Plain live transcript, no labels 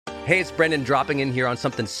Hey, it's Brendan dropping in here on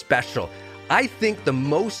something special. I think the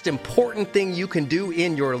most important thing you can do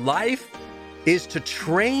in your life is to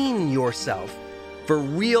train yourself for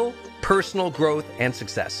real personal growth and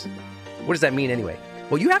success. What does that mean anyway?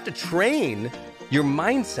 Well, you have to train your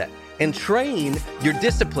mindset and train your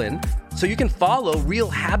discipline so you can follow real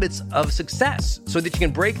habits of success, so that you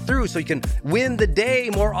can break through, so you can win the day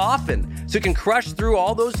more often, so you can crush through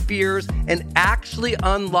all those fears and actually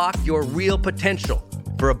unlock your real potential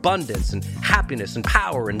for abundance and happiness and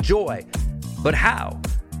power and joy. But how?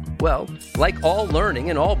 Well, like all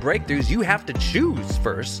learning and all breakthroughs, you have to choose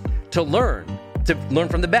first to learn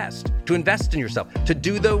from the best, to invest in yourself, to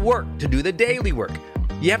do the work, to do the daily work.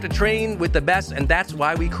 You have to train with the best, and that's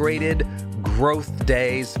why we created Growth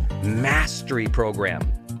Day's Mastery Program.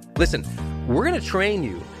 Listen, we're going to train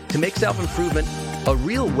you to make self-improvement a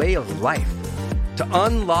real way of life, to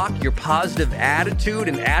unlock your positive attitude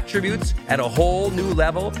and attributes at a whole new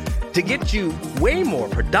level, to get you way more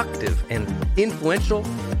productive and influential,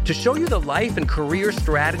 to show you the life and career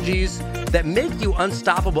strategies that make you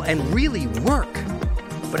unstoppable and really work.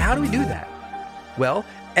 But how do we do that? Well,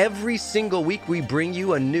 every single week we bring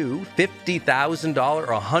you a new $50,000 or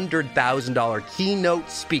 $100,000 keynote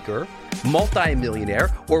speaker, multimillionaire,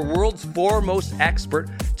 or world's foremost expert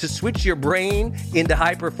to switch your brain into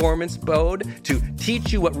high performance mode, to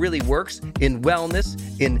teach you what really works in wellness,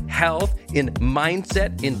 in health, in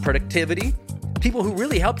mindset, in productivity. People who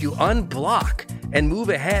really help you unblock and move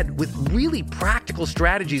ahead with really practical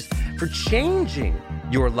strategies for changing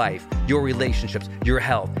your life, your relationships, your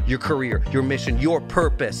health, your career, your mission, your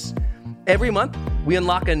purpose. Every month, we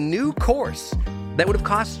unlock a new course that would have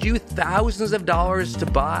cost you thousands of dollars to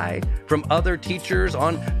buy from other teachers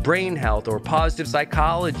on brain health or positive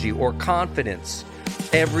psychology or confidence.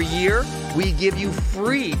 Every year, we give you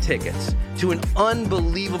free tickets to an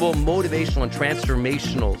unbelievable motivational and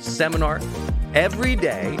transformational seminar. Every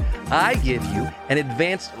day, I give you an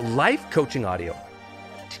advanced life coaching audio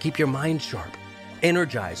to keep your mind sharp,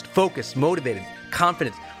 energized, focused, motivated,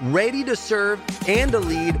 confident, ready to serve and to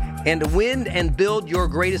lead and to win and build your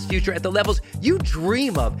greatest future at the levels you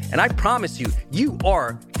dream of. And I promise you, you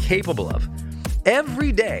are capable of.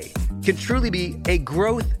 Every day can truly be a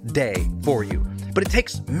growth day for you. But it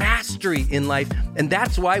takes mastery in life, and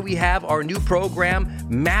that's why we have our new program,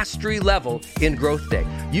 Mastery Level in Growth Day.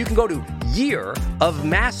 You can go to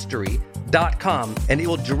yearofmastery.com, and it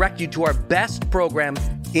will direct you to our best program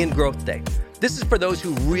in Growth Day. This is for those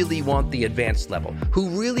who really want the advanced level, who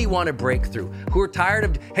really want to break through, who are tired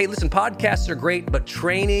of, hey, listen, podcasts are great, but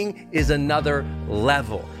training is another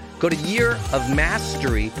level. Go to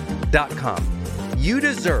yearofmastery.com. You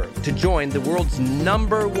deserve to join the world's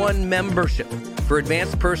 #1 membership for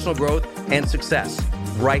advanced personal growth and success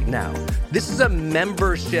right now. This is a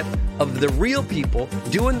membership of the real people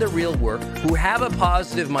doing the real work, who have a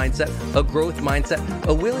positive mindset, a growth mindset,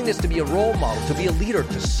 a willingness to be a role model, to be a leader,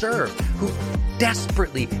 to serve, who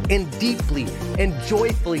desperately and deeply and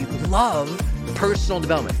joyfully love personal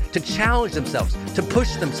development, to challenge themselves, to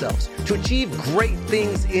push themselves, to achieve great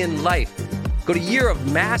things in life. Go to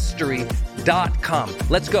yearofmastery.com.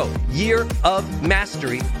 Let's go.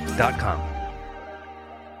 yearofmastery.com.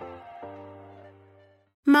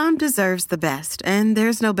 Mom deserves the best, and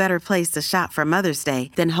there's no better place to shop for Mother's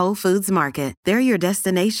Day than Whole Foods Market. They're your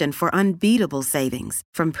destination for unbeatable savings,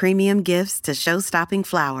 from premium gifts to show-stopping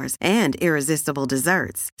flowers and irresistible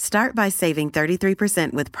desserts. Start by saving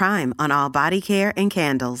 33% with Prime on all body care and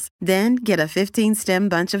candles. Then get a 15-stem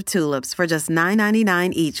bunch of tulips for just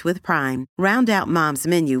 $9.99 each with Prime. Round out Mom's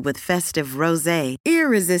menu with festive rosé,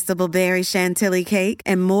 irresistible berry chantilly cake,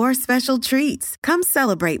 and more special treats. Come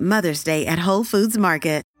celebrate Mother's Day at Whole Foods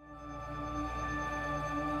Market.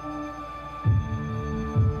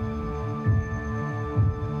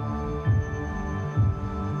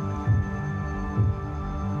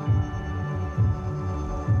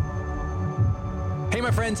 Hey, my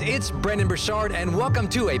friends, it's Brendan Burchard, and welcome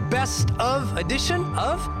to a best of edition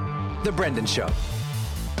of The Brendan Show.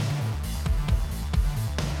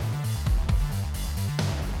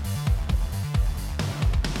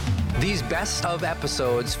 These best of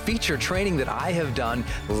episodes feature training that I have done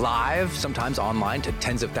live, sometimes online to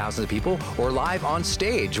tens of thousands of people, or live on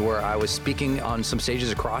stage where I was speaking on some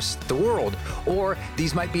stages across the world. Or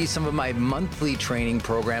these might be some of my monthly training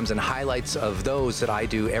programs and highlights of those that I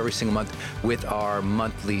do every single month with our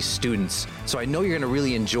monthly students. So I know you're going to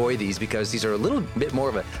really enjoy these because these are a little bit more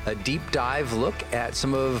of a deep dive look at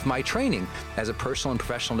some of my training as a personal and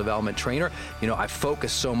professional development trainer. You know, I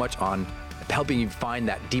focus so much on helping you find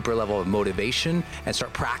that deeper level of motivation and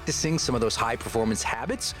start practicing some of those high performance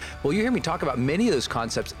habits? Well, you hear me talk about many of those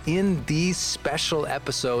concepts in these special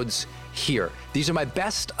episodes here. These are my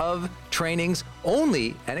best of trainings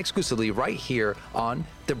only and exclusively right here on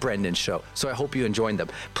The Brendan Show. So I hope you enjoyed them.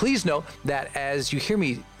 Please know that as you hear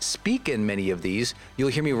me speak in many of these, you'll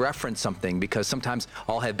hear me reference something, because sometimes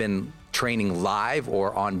I'll have been training live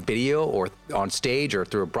or on video or on stage or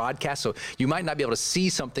through a broadcast. So you might not be able to see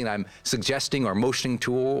something I'm suggesting or motioning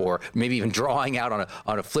to, or maybe even drawing out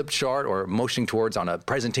on a flip chart or motioning towards on a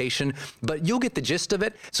presentation, but you'll get the gist of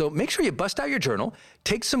it. So make sure you bust out your journal,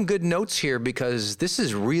 take some good notes here, because this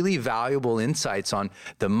is really valuable insights on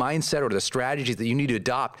the mindset or the strategies that you need to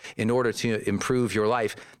adopt in order to improve your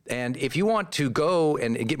life. And if you want to go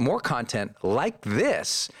and get more content like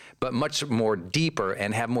this, but much more deeper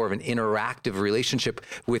and have more of an interactive relationship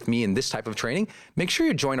with me in this type of training, make sure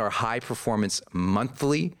you join our High Performance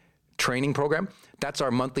Monthly training program. That's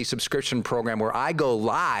our monthly subscription program where I go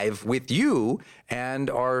live with you and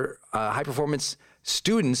our high performance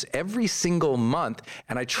students every single month,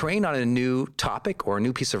 and I train on a new topic or a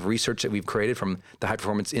new piece of research that we've created from the High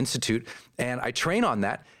Performance Institute, and I train on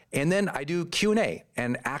that. And then I do Q&A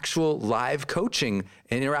and actual live coaching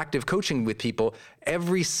and interactive coaching with people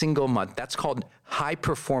every single month. That's called High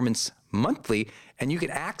Performance Monthly, and you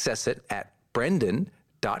can access it at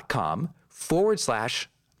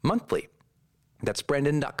brendan.com/monthly. That's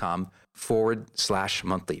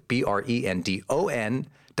brendan.com/monthly,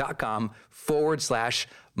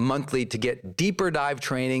 BRENDON.com/monthly to get deeper dive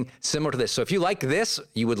training similar to this. So if you like this,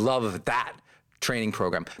 you would love that training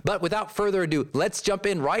program. But without further ado, let's jump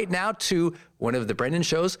in right now to one of the Brendan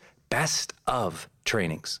Show's best of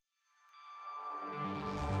trainings.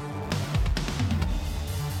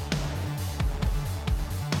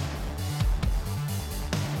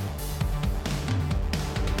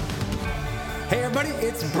 Hey everybody,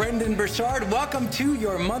 it's Brendan Burchard. Welcome to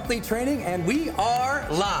your monthly training, and we are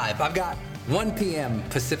live. I've got 1 p.m.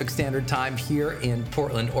 Pacific Standard Time here in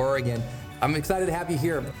Portland, Oregon. I'm excited to have you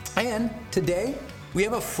here. And today we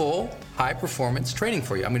have a full high performance training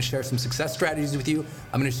for you. I'm going to share some success strategies with you.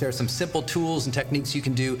 I'm going to share some simple tools and techniques you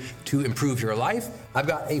can do to improve your life. I've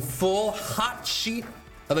got a full hot sheet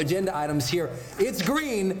of agenda items here. It's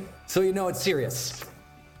green, so you know it's serious.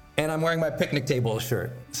 And I'm wearing my picnic table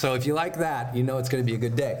shirt. So if you like that, you know it's going to be a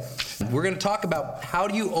good day. We're going to talk about how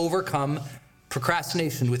do you overcome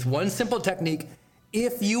procrastination with one simple technique.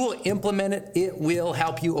 If you will implement it, it will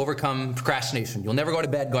help you overcome procrastination. You'll never go to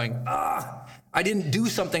bed going, I didn't do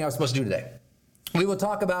something I was supposed to do today. We will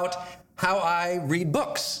talk about how I read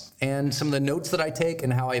books and some of the notes that I take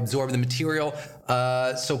and how I absorb the material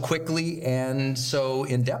so quickly and so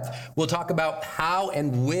in depth. We'll talk about how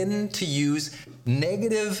and when to use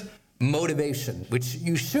negative motivation, which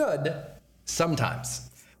you should sometimes.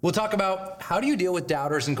 We'll talk about how do you deal with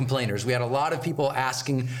doubters and complainers. We had a lot of people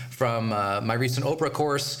asking from my recent Oprah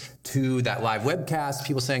course to that live webcast,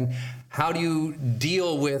 people saying, how do you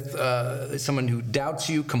deal with someone who doubts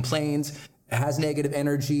you, complains, has negative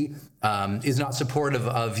energy, is not supportive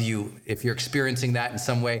of you? If you're experiencing that in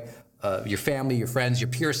some way, your family, your friends, your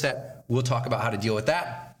peer set, we'll talk about how to deal with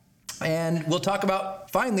that. And we'll talk about,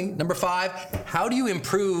 finally, number 5, how do you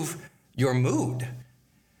improve your mood?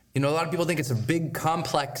 You know, a lot of people think it's a big,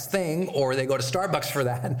 complex thing, or they go to Starbucks for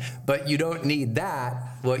that, but you don't need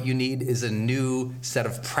that. What you need is a new set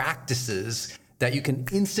of practices that you can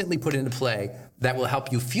instantly put into play that will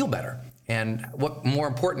help you feel better. And what more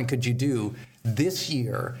important could you do this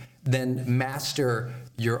year than master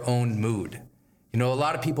your own mood? You know, a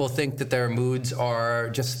lot of people think that their moods are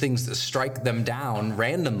just things that strike them down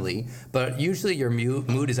randomly, but usually your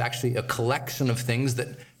mood is actually a collection of things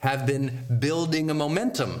that have been building a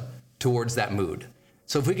momentum towards that mood.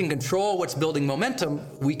 So if we can control what's building momentum,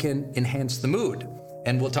 we can enhance the mood.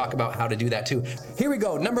 And we'll talk about how to do that too. Here we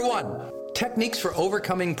go. Number 1, techniques for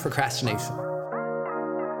overcoming procrastination.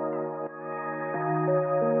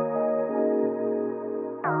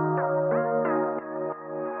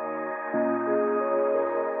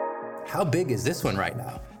 How big is this one right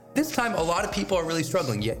now? This time, a lot of people are really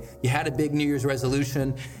struggling. You had a big New Year's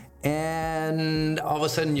resolution, and all of a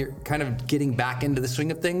sudden, you're kind of getting back into the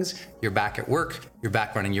swing of things. You're back at work. You're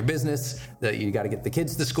back running your business. You got to get the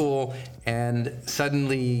kids to school, and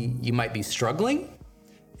suddenly you might be struggling,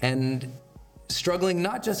 and struggling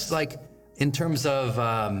not just like in terms of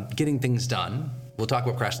getting things done. We'll talk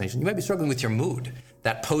about procrastination. You might be struggling with your mood.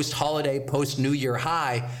 That post-holiday, post-New Year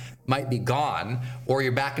high might be gone, or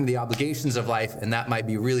you're back into the obligations of life, and that might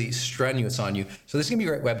be really strenuous on you. So this is gonna be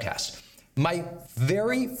a great webcast. My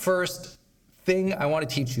very first thing I want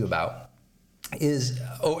to teach you about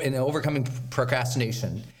in overcoming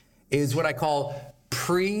procrastination is what I call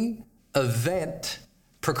pre-event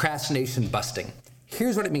procrastination busting.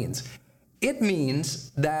 Here's what it means. It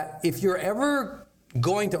means that if you're ever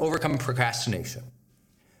going to overcome procrastination,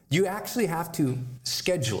 you actually have to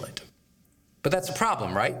schedule it. But that's a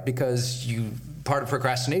problem, right? Because part of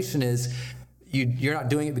procrastination is you're not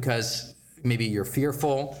doing it because maybe you're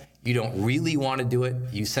fearful, you don't really want to do it,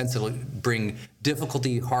 you sense it'll bring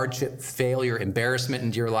difficulty, hardship, failure, embarrassment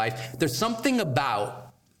into your life. There's something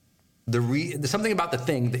about the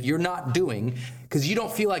thing that you're not doing because you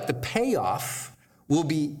don't feel like the payoff will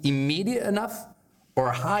be immediate enough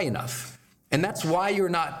or high enough. And that's why you're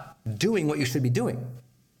not doing what you should be doing.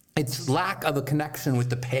 It's lack of a connection with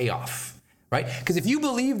the payoff, right? Because if you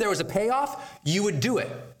believe there was a payoff, you would do it.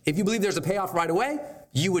 If you believe there's a payoff right away,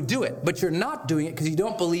 you would do it. But you're not doing it because you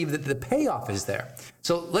don't believe that the payoff is there.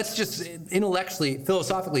 So let's just intellectually,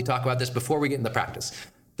 philosophically talk about this before we get into practice.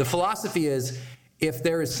 The philosophy is, if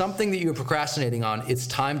there is something that you're procrastinating on, it's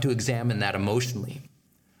time to examine that emotionally.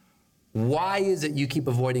 Why is it you keep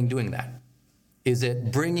avoiding doing that? Is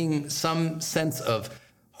it bringing some sense of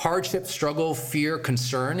hardship, struggle, fear,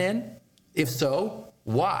 concern in? If so,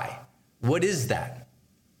 why? What is that?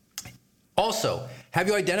 Also, have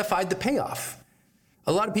you identified the payoff?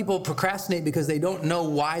 A lot of people procrastinate because they don't know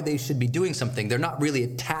why they should be doing something. They're not really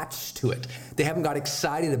attached to it. They haven't got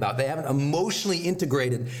excited about it. They haven't emotionally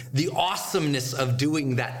integrated the awesomeness of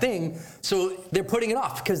doing that thing. So they're putting it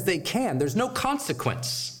off because they can. There's no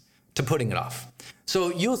consequence to putting it off. So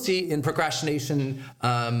you'll see in procrastination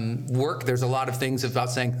work, there's a lot of things about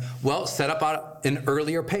saying, well, set up an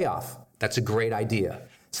earlier payoff. That's a great idea.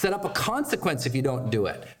 Set up a consequence if you don't do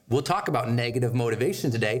it. We'll talk about negative motivation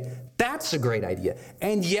today. That's a great idea.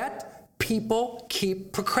 And yet, people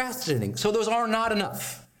keep procrastinating. So those are not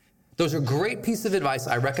enough. Those are great pieces of advice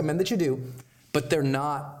I recommend that you do, but they're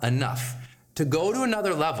not enough. To go to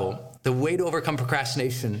another level, the way to overcome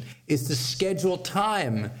procrastination is to schedule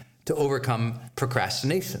time to overcome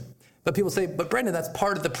procrastination. But people say, but Brendan, that's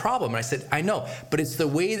part of the problem. And I said, I know, but it's the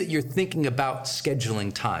way that you're thinking about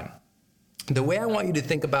scheduling time. The way I want you to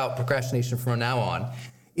think about procrastination from now on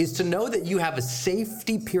is to know that you have a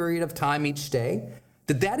safety period of time each day,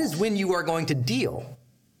 that is when you are going to deal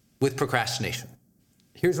with procrastination.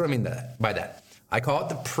 Here's what I mean by that. I call it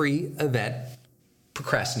the pre-event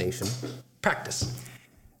procrastination practice.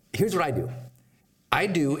 Here's what I do. I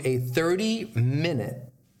do a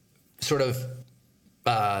 30-minute sort of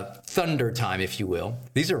thunder time, if you will.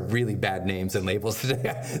 These are really bad names and labels today.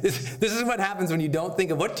 This is what happens when you don't think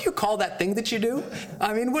of, what do you call that thing that you do?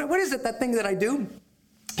 I mean, what is it, that thing that I do?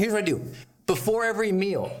 Here's what I do. Before every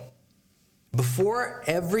meal,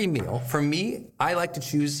 for me, I like to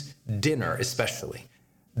choose dinner especially.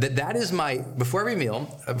 That is my, before every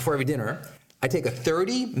meal, before every dinner, I take a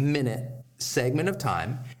 30-minute segment of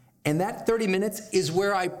time, and that 30 minutes is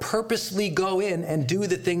where I purposely go in and do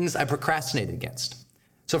the things I procrastinated against.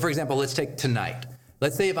 So for example, let's take tonight.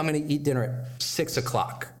 Let's say if I'm going to eat dinner at 6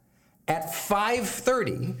 o'clock. At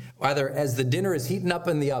 5:30, either as the dinner is heating up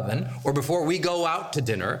in the oven or before we go out to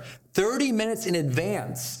dinner, 30 minutes in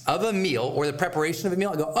advance of a meal or the preparation of a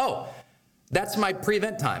meal, I go, oh, that's my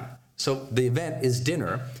pre-event time. So the event is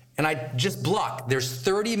dinner, and I just block, there's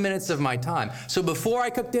 30 minutes of my time. So before I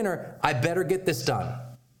cook dinner, I better get this done.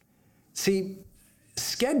 See,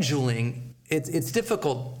 scheduling, it's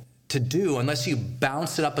difficult to do unless you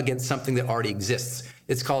bounce it up against something that already exists.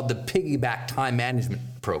 It's called the piggyback time management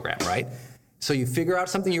program, right? So you figure out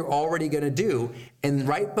something you're already going to do, and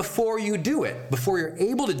right before you do it, before you're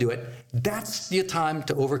able to do it, that's the time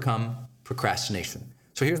to overcome procrastination.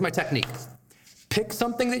 So here's my technique. Pick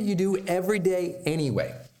something that you do every day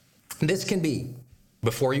anyway. This can be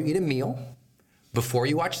before you eat a meal, before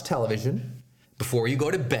you watch television, before you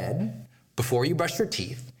go to bed, before you brush your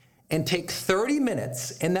teeth, and take 30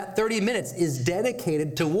 minutes, and that 30 minutes is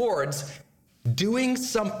dedicated towards doing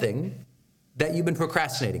something that you've been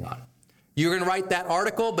procrastinating on. You're gonna write that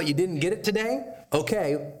article, but you didn't get it today?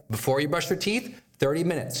 Okay, before you brush your teeth, 30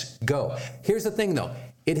 minutes, go. Here's the thing though,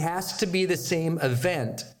 it has to be the same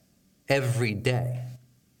event every day.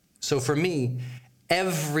 So for me,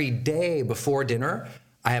 every day before dinner,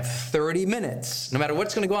 I have 30 minutes, no matter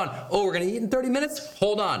what's gonna go on. Oh, we're gonna eat in 30 minutes?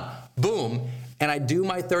 Hold on, boom. And I do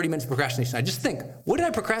my 30 minutes of procrastination. I just think, what did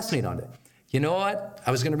I procrastinate on? You know what?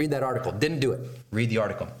 I was gonna read that article, didn't do it. Read the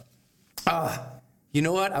article. You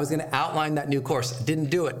know what? I was gonna outline that new course, didn't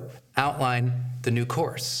do it. Outline the new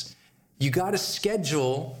course. You gotta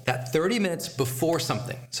schedule that 30 minutes before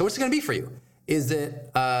something. So what's it gonna be for you? Is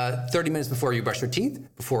it 30 minutes before you brush your teeth,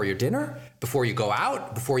 before your dinner, before you go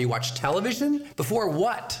out, before you watch television, before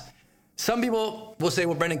what? Some people will say,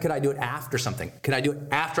 well, Brendan, could I do it after something? Can I do it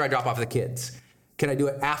after I drop off the kids? Can I do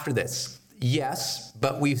it after this? Yes,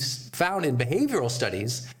 but we've found in behavioral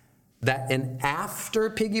studies that an after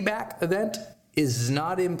piggyback event is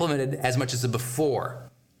not implemented as much as a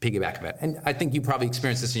before piggyback event. And I think you probably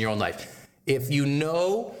experienced this in your own life. If you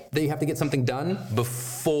know that you have to get something done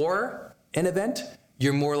before an event,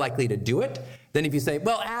 you're more likely to do it than if you say,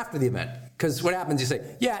 well, after the event. Because what happens, you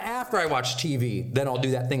say, yeah, after I watch TV, then I'll do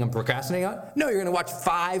that thing I'm procrastinating on. No, you're going to watch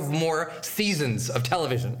 5 more seasons of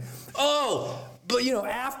television. Oh, but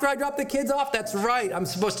after I drop the kids off, that's right, I'm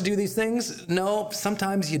supposed to do these things. No,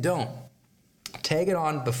 sometimes you don't. Tag it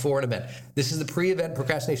on before an event. This is the pre-event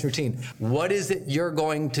procrastination routine. What is it you're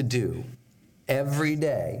going to do every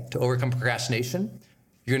day to overcome procrastination?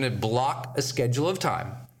 You're going to block a schedule of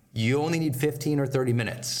time. You only need 15 or 30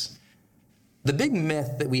 minutes. The big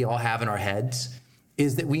myth that we all have in our heads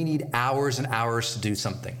is that we need hours and hours to do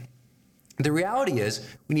something. The reality is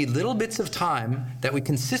we need little bits of time that we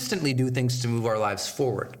consistently do things to move our lives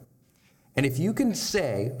forward. And if you can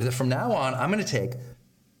say that from now on, I'm going to take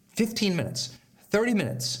 15 minutes, 30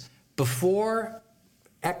 minutes before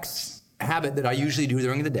X habit that I usually do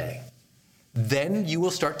during the day, then you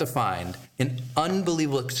will start to find an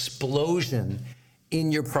unbelievable explosion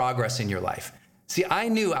in your progress in your life. See, I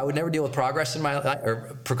knew I would never deal with progress in my life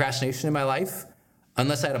or procrastination in my life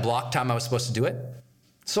unless I had a block time I was supposed to do it.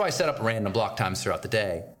 So I set up random block times throughout the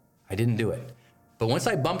day. I didn't do it. But once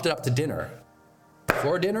I bumped it up to dinner,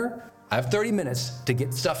 before dinner, I have 30 minutes to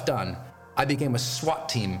get stuff done. I became a SWAT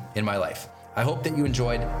team in my life. I hope that you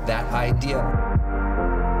enjoyed that idea.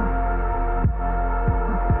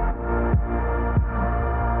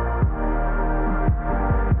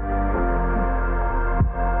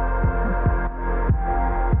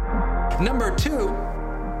 Number 2,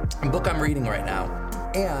 a book I'm reading right now,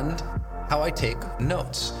 and how I take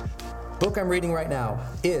notes. Book I'm reading right now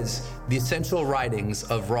is The Essential Writings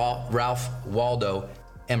of Ralph Waldo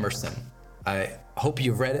Emerson. I hope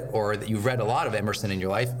you've read it or that you've read a lot of Emerson in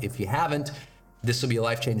your life. If you haven't, this will be a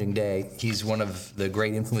life-changing day. He's one of the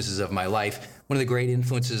great influences of my life, one of the great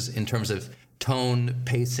influences in terms of tone,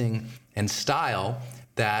 pacing, and style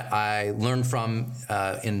that I learned from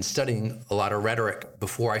in studying a lot of rhetoric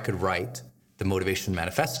before I could write the Motivation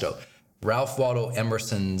Manifesto. Ralph Waldo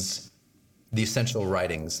Emerson's The Essential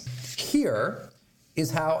Writings. Here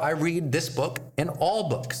is how I read this book and all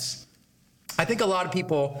books. I think a lot of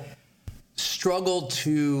people struggle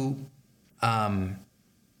to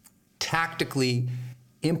tactically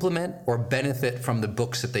implement or benefit from the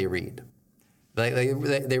books that they read.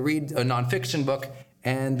 They read a nonfiction book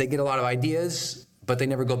and they get a lot of ideas, but they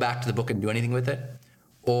never go back to the book and do anything with it.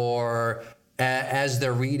 Or as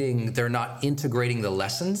they're reading, they're not integrating the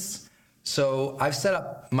lessons. So I've set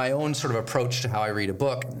up my own sort of approach to how I read a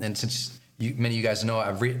book. And since many of you guys know,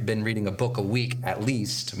 I've been reading a book a week, at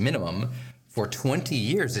least, minimum, for 20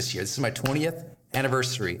 years this year. This is my 20th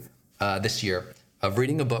anniversary this year of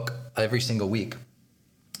reading a book every single week.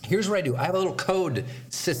 Here's what I do. I have a little code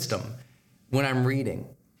system when I'm reading.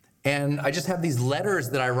 And I just have these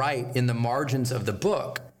letters that I write in the margins of the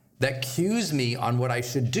book that cues me on what I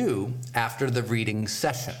should do after the reading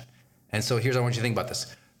session. And so here's what I want you to think about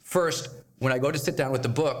this. First, when I go to sit down with the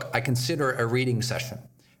book, I consider a reading session.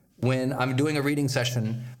 When I'm doing a reading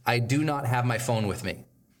session, I do not have my phone with me.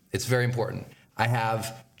 It's very important. I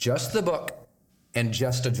have just the book and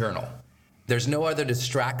just a journal. There's no other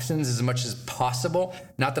distractions as much as possible.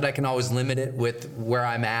 Not that I can always limit it with where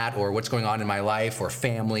I'm at or what's going on in my life or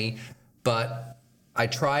family, but I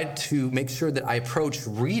try to make sure that I approach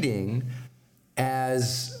reading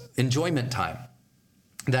as enjoyment time.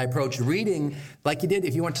 That I approach reading like you did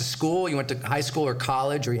if you went to school, you went to high school or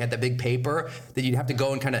college, or you had that big paper that you'd have to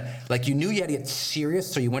go and kind of, like you knew you had to get serious,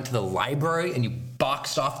 so you went to the library and you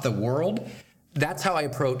boxed off the world. That's how I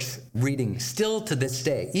approach reading still to this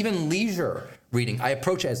day. Even leisure reading, I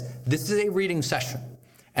approach as, this is a reading session.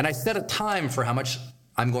 And I set a time for how much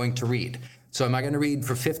I'm going to read. So am I going to read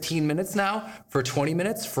for 15 minutes now, for 20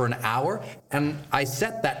 minutes, for an hour? And I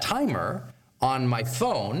set that timer on my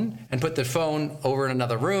phone and put the phone over in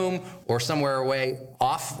another room or somewhere away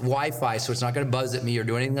off Wi-Fi so it's not going to buzz at me or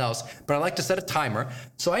do anything else. But I like to set a timer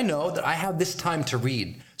so I know that I have this time to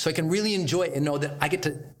read, so I can really enjoy it and know that I get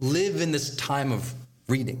to live in this time of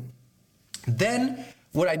reading. Then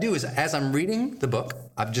what I do is, as I'm reading the book,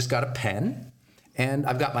 I've just got a pen and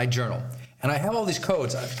I've got my journal. And I have all these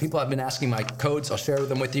codes. People have been asking my codes. I'll share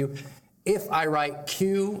them with you. If I write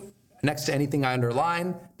Q next to anything I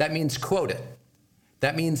underline, that means quote it.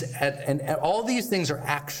 That means, and all these things are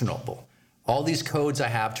actionable. all these codes I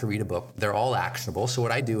have to read a book, they're all actionable. So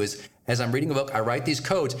what I do is, as I'm reading a book, I write these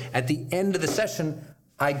codes. At the end of the session,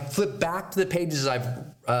 I flip back to the pages I've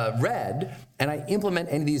read, and I implement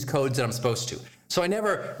any of these codes that I'm supposed to. So I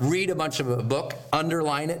never read a bunch of a book,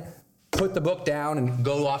 underline it, put the book down, and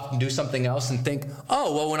go off and do something else and think,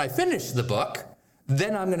 oh, well, when I finish the book,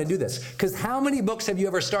 then I'm going to do this. Because how many books have you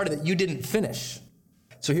ever started that you didn't finish?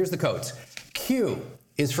 So here's the codes. Q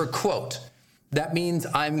is for quote. That means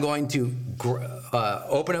I'm going to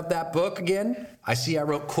open up that book again. I see I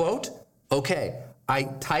wrote quote. Okay, I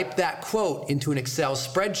type that quote into an Excel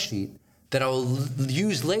spreadsheet that I'll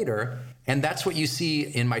use later, and that's what you see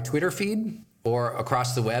in my Twitter feed or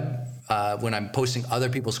across the web when I'm posting other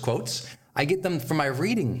people's quotes. I get them from my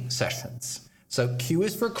reading sessions. So Q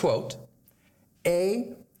is for quote.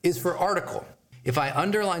 A is for article. If I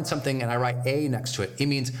underline something and I write A next to it, it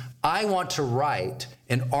means I want to write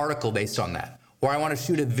an article based on that, or I want to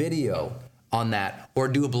shoot a video on that, or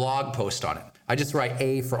do a blog post on it. I just write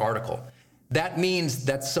A for article. That means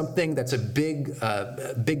that's something that's a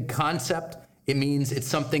big concept. It means it's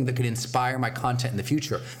something that could inspire my content in the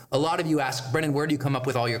future. A lot of you ask, Brennan, where do you come up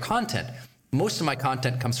with all your content? Most of my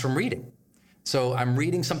content comes from reading. So I'm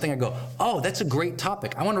reading something, I go, oh, that's a great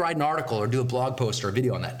topic. I want to write an article or do a blog post or a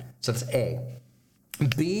video on that. So that's A.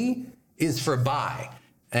 B is for buy.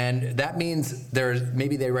 And that means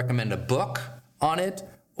maybe they recommend a book on it,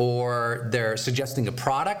 or they're suggesting a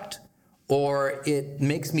product, or it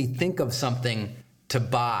makes me think of something to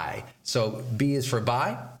buy. So B is for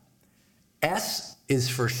buy. S is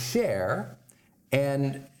for share.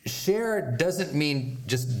 And share doesn't mean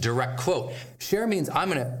just direct quote. Share means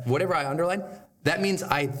whatever I underline, that means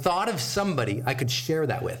I thought of somebody I could share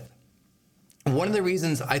that with. One of the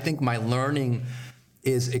reasons I think my learning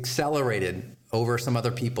is accelerated over some other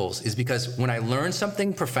people's is because when I learn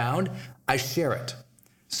something profound, I share it.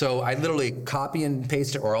 So I literally copy and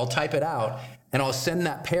paste it, or I'll type it out, and I'll send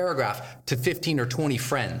that paragraph to 15 or 20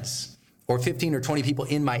 friends, or 15 or 20 people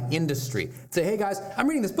in my industry. Say, hey guys, I'm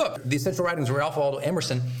reading this book, The Essential Writings of Ralph Waldo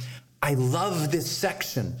Emerson. I love this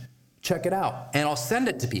section. Check it out. And I'll send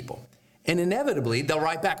it to people. And inevitably, they'll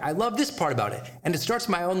write back, I love this part about it. And it starts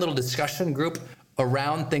my own little discussion group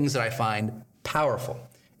around things that I find powerful.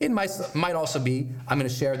 It might also be, I'm going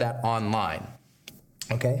to share that online.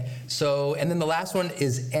 Okay? So, and then the last one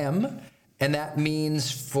is M, and that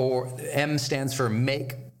means M stands for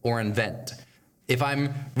make or invent. If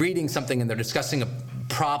I'm reading something and they're discussing a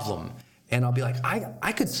problem, and I'll be like,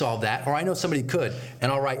 I could solve that, or I know somebody could,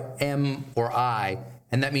 and I'll write M or I,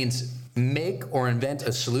 and that means make or invent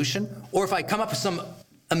a solution. Or if I come up with some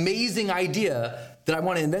amazing idea that I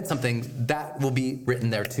want to invent something, that will be written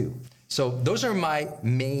there too. So those are my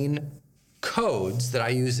main codes that I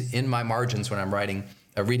use in my margins when I'm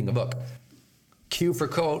reading a book. Q for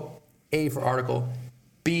quote, A for article,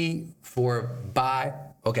 B for buy.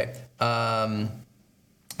 Okay.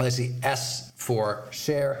 Let's see, S for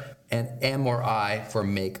share, and M or I for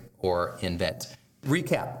make or invent.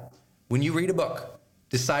 Recap. When you read a book,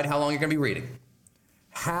 decide how long you're going to be reading.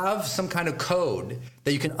 Have some kind of code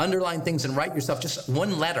that you can underline things and write yourself just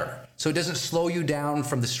one letter so it doesn't slow you down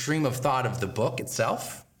from the stream of thought of the book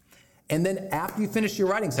itself. And then after you finish your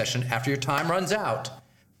writing session, after your time runs out,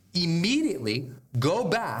 immediately go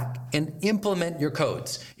back and implement your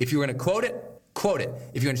codes. If you're going to quote it, quote it.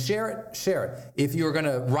 If you're going to share it, share it. If you're going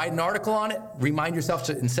to write an article on it, remind yourself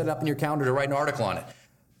and set it up in your calendar to write an article on it.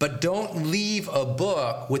 But don't leave a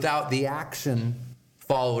book without the action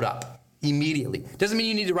followed up immediately. Doesn't mean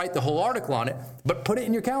you need to write the whole article on it, but put it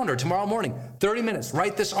in your calendar tomorrow morning, 30 minutes,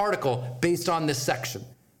 write this article based on this section.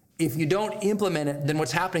 If you don't implement it, then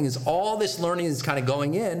what's happening is all this learning is kind of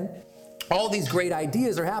going in, all these great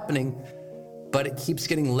ideas are happening, but it keeps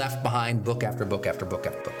getting left behind book after book after book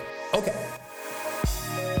after book. Okay.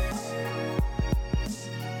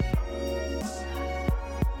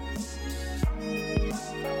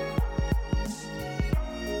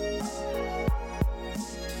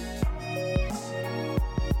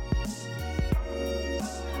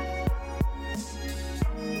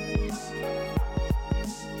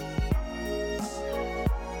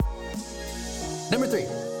 Number 3,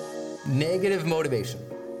 negative motivation.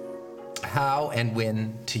 How and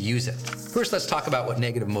when to use it. First, let's talk about what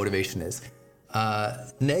negative motivation is.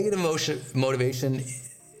 Negative motivation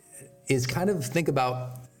is kind of, think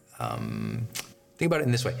about it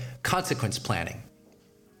in this way, consequence planning.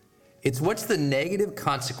 It's what's the negative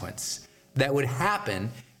consequence that would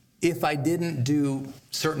happen if I didn't do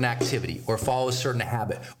certain activity or follow a certain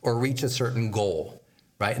habit or reach a certain goal,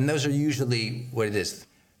 right? And those are usually what it is.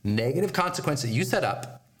 Negative consequence that you set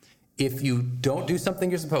up if you don't do something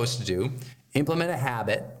you're supposed to do, implement a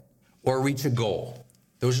habit, or reach a goal.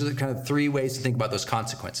 Those are the kind of three ways to think about those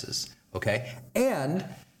consequences, okay? And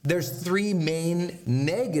there's three main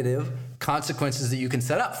negative consequences that you can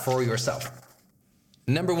set up for yourself.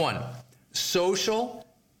 Number one, social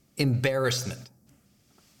embarrassment.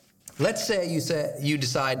 Let's say you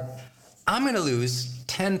decide, I'm gonna lose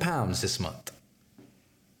 10 pounds this month.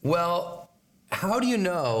 Well, how do you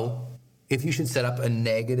know if you should set up a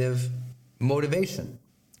negative motivation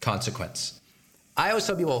consequence? I always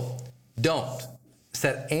tell people, don't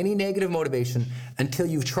set any negative motivation until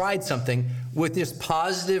you've tried something with this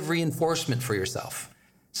positive reinforcement for yourself.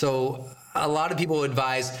 So a lot of people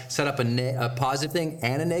advise set up a positive thing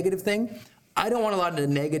and a negative thing. I don't want a lot of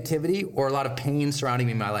negativity or a lot of pain surrounding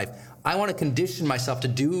me in my life. I want to condition myself to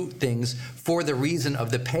do things for the reason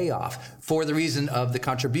of the payoff, for the reason of the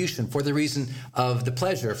contribution, for the reason of the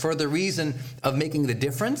pleasure, for the reason of making the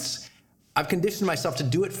difference. I've conditioned myself to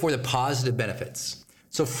do it for the positive benefits.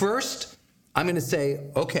 So first, I'm going to say,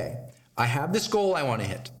 okay, I have this goal I want to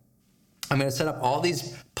hit. I'm going to set up all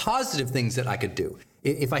these positive things that I could do.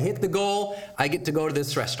 If I hit the goal, I get to go to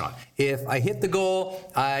this restaurant. If I hit the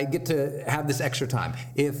goal, I get to have this extra time.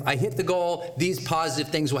 If I hit the goal, these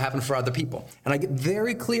positive things will happen for other people. And I get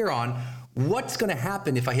very clear on what's going to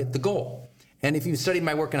happen if I hit the goal. And if you studied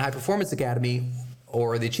my work in High Performance Academy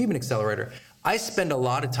or the Achievement Accelerator, I spend a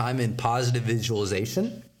lot of time in positive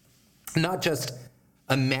visualization, not just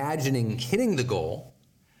imagining hitting the goal,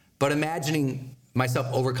 but imagining myself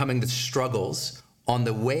overcoming the struggles on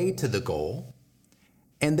the way to the goal.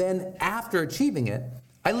 And then after achieving it,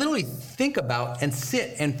 I literally think about and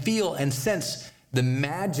sit and feel and sense the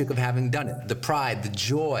magic of having done it, the pride, the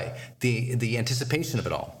joy, the anticipation of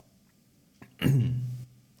it all.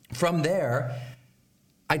 From there,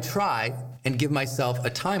 I try and give myself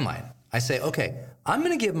a timeline. I say, okay, I'm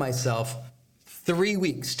going to give myself 3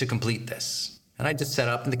 weeks to complete this. And I just set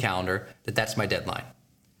up in the calendar that that's my deadline.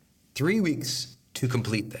 3 weeks to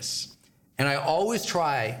complete this. And I always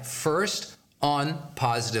try first on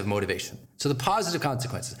positive motivation. So the positive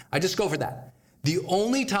consequences, I just go for that. The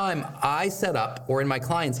only time I set up, or in my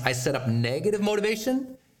clients, I set up negative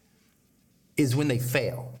motivation is when they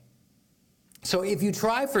fail. So if you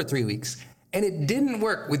try for 3 weeks and it didn't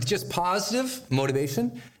work with just positive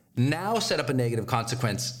motivation, now set up a negative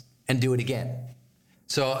consequence and do it again.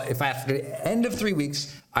 So if after the end of 3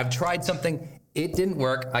 weeks, I've tried something, it didn't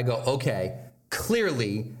work, I go, okay,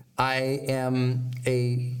 clearly I am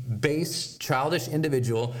a base, childish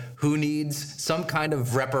individual who needs some kind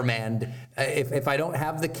of reprimand. If I don't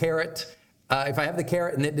have the carrot, if I have the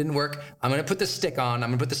carrot and it didn't work, I'm going to put the stick on. I'm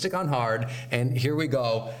going to put the stick on hard, and here we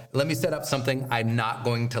go. Let me set up something I'm not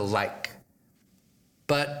going to like.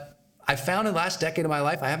 But I found in the last decade of my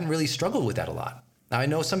life, I haven't really struggled with that a lot. Now, I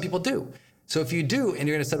know some people do. So if you do, and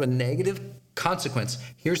you're going to set up a negative consequence,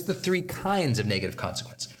 here's the 3 kinds of negative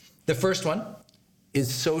consequence. The first one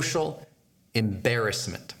is social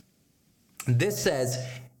embarrassment. This says,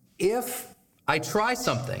 if I try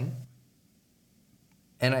something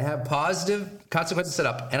and I have positive consequences set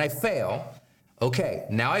up and I fail, okay,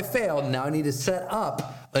 now I failed, now I need to set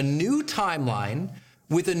up a new timeline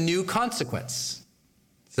with a new consequence.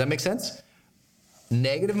 Does that make sense?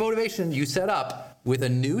 Negative motivation you set up with a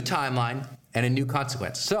new timeline and a new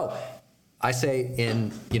consequence. So I say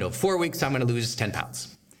in 4 weeks, I'm going to lose 10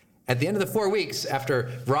 pounds. At the end of the 4 weeks,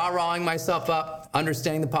 after rah-rahing myself up,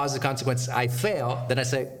 understanding the positive consequences, I fail, then I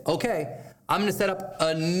say, okay, I'm going to set up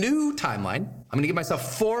a new timeline. I'm going to give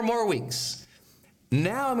myself 4 more weeks.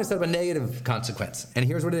 Now I'm going to set up a negative consequence. And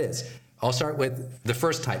here's what it is. I'll start with the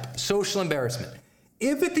first type, social embarrassment.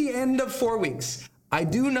 If at the end of 4 weeks, I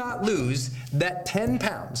do not lose that 10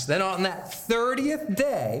 pounds, then on that 30th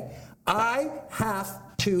day, I have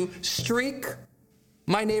to streak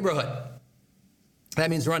my neighborhood. That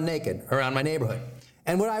means run naked around my neighborhood.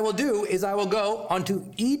 And what I will do is I will go onto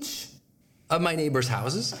each of my neighbors'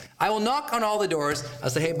 houses. I will knock on all the doors. I'll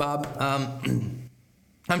say, hey, Bob, I'm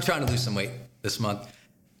trying to lose some weight this month.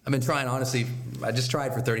 I've been trying, honestly. I just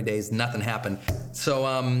tried for 30 days. Nothing happened. So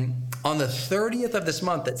on the 30th of this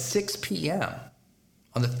month at 6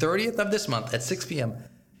 p.m.,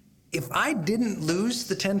 if I didn't lose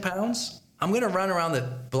the 10 pounds, I'm going to run around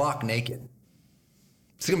the block naked.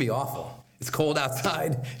 It's going to be awful. It's cold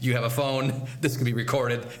outside. You have a phone. This could be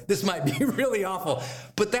recorded. This might be really awful.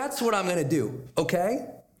 But that's what I'm going to do, okay?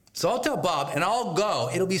 So I'll tell Bob, and I'll go.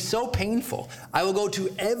 It'll be so painful. I will go to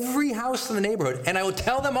every house in the neighborhood, and I will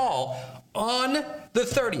tell them all on the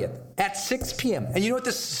 30th at 6 p.m. And you know what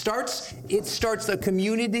this starts? It starts a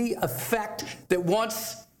community effect that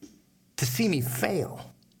wants to see me fail.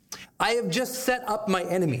 I have just set up my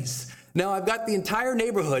enemies. Now I've got the entire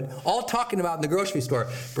neighborhood all talking about in the grocery store,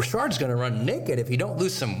 Burchard's going to run naked if he don't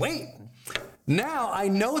lose some weight. Now I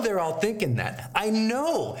know they're all thinking that. I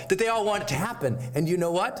know that they all want it to happen. And you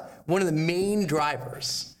know what? One of the main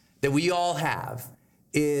drivers that we all have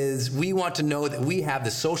is we want to know that we have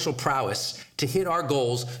the social prowess to hit our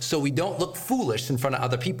goals so we don't look foolish in front of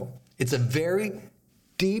other people. It's a very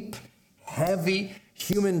deep, heavy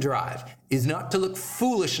human drive, is not to look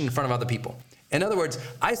foolish in front of other people. In other words,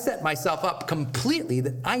 I set myself up completely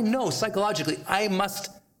that I know psychologically I must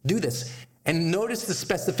do this. And notice the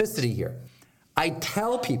specificity here. I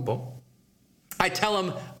tell people, I tell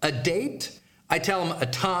them a date, I tell them a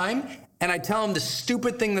time, and I tell them the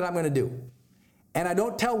stupid thing that I'm going to do. And I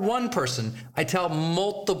don't tell one person, I tell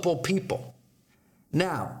multiple people.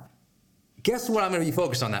 Now, guess what I'm going to be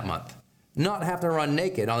focused on that month? Not have to run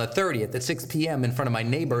naked on the 30th at 6 p.m. in front of my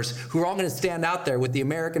neighbors who are all going to stand out there with the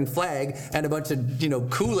American flag and a bunch of,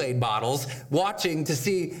 Kool-Aid bottles watching to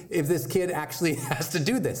see if this kid actually has to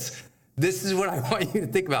do this. This is what I want you to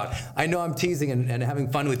think about. I know I'm teasing and having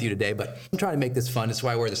fun with you today, but I'm trying to make this fun. That's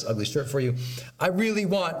why I wear this ugly shirt for you. I really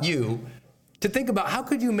want you to think about how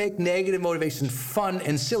could you make negative motivation fun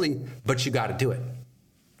and silly, but you got to do it.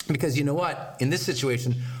 Because you know what? In this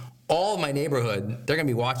situation, all of my neighborhood, they're going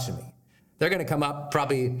to be watching me. They're going to come up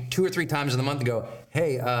probably 2 or 3 times in the month and go,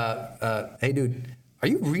 hey, dude, are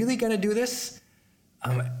you really going to do this?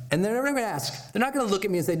 And they're never going to ask. They're not going to look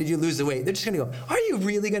at me and say, did you lose the weight? They're just going to go, are you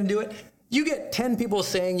really going to do it? You get 10 people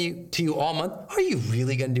saying to you all month, are you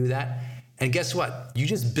really going to do that? And guess what? You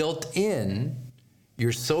just built in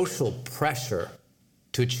your social pressure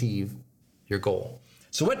to achieve your goal.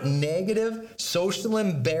 So what negative, social,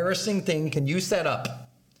 embarrassing thing can you set up?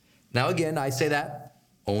 Now, again, I say that.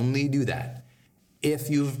 Only do that if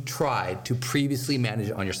you've tried to previously manage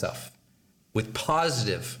it on yourself with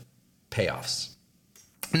positive payoffs.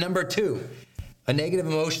 Number 2, a negative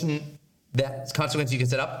emotion that consequence you can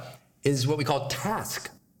set up is what we call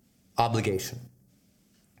task obligation.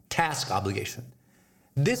 Task obligation.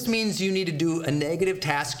 This means you need to do a negative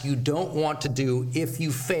task you don't want to do if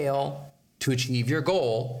you fail to achieve your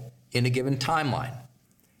goal in a given timeline.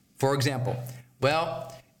 For example,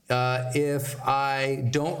 if I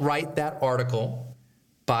don't write that article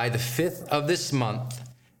by the 5th of this month,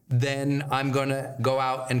 then I'm going to go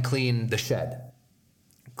out and clean the shed.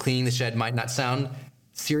 Cleaning the shed might not sound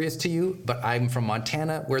serious to you, but I'm from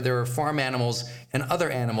Montana where there are farm animals and other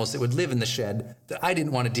animals that would live in the shed that I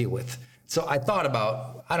didn't want to deal with. So I thought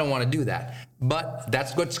about, I don't want to do that. But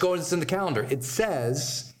that's what goes in the calendar. It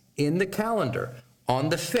says in the calendar on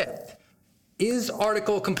the 5th, is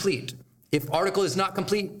article complete? If article is not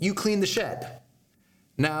complete, you clean the shed.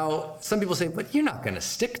 Now, some people say, but you're not going to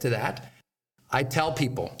stick to that. I tell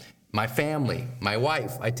people, my family, my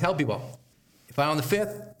wife, I tell people, if on the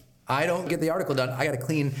 5th, I don't get the article done, I got to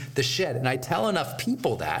clean the shed. And I tell enough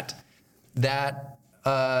people that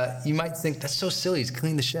you might think, that's so silly, to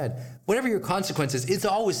clean the shed. Whatever your consequences, it's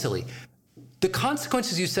always silly. The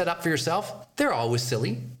consequences you set up for yourself, they're always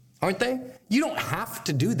silly, aren't they? You don't have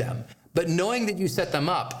to do them. But knowing that you set them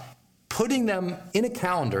up, putting them in a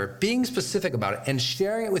calendar, being specific about it, and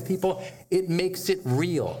sharing it with people, it makes it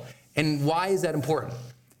real. And why is that important?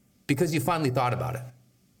 Because you finally thought about it.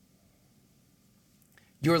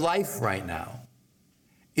 Your life right now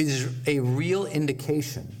is a real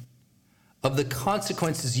indication of the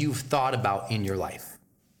consequences you've thought about in your life.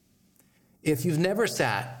 If you've never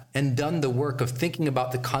sat and done the work of thinking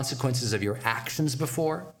about the consequences of your actions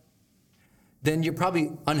before, then you're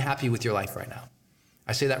probably unhappy with your life right now.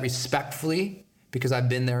 I say that respectfully because I've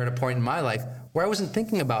been there at a point in my life where I wasn't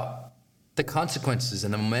thinking about the consequences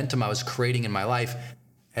and the momentum I was creating in my life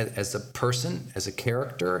as a person, as a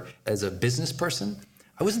character, as a business person.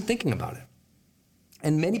 I wasn't thinking about it.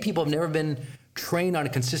 And many people have never been trained on a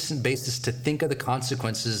consistent basis to think of the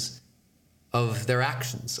consequences of their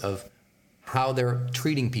actions, of how they're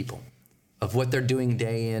treating people, of what they're doing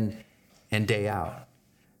day in and day out.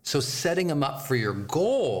 So setting them up for your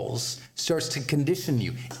goals starts to condition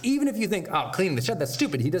you. Even if you think, oh, cleaning the shed, that's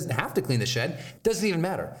stupid. He doesn't have to clean the shed. It doesn't even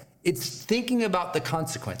matter. It's thinking about the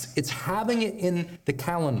consequence. It's having it in the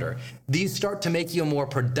calendar. These start to make you a more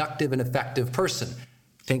productive and effective person.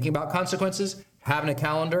 Thinking about consequences, having a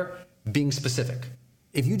calendar, being specific.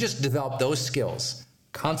 If you just develop those skills,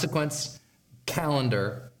 consequence,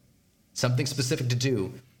 calendar, something specific to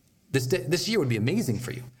do, this year would be amazing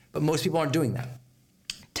for you. But most people aren't doing that.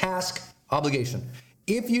 Task, obligation.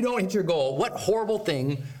 If you don't hit your goal, what horrible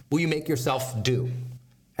thing will you make yourself do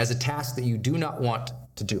as a task that you do not want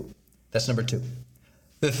to do? That's number 2.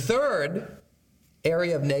 The third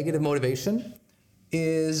area of negative motivation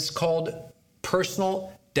is called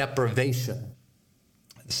personal deprivation.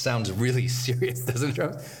 This sounds really serious, doesn't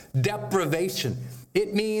it? Deprivation.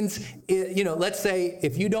 It means, let's say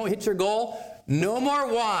if you don't hit your goal, no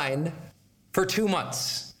more wine for 2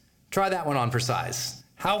 months. Try that one on for size.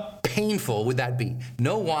 How painful would that be?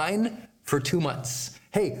 No wine for 2 months.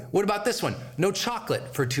 Hey, what about this one? No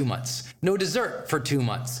chocolate for 2 months. No dessert for 2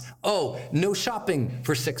 months. Oh, no shopping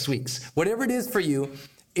for 6 weeks. Whatever it is for you,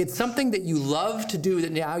 it's something that you love to do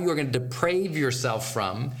that now you're going to deprave yourself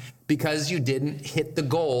from because you didn't hit the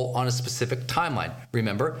goal on a specific timeline.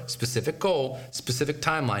 Remember, specific goal, specific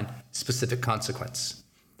timeline, specific consequence.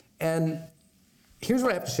 And here's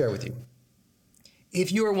what I have to share with you.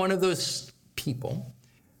 If you are one of those people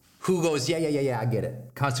who goes, yeah, I get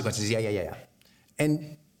it. Consequences, yeah.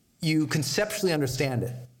 And you conceptually understand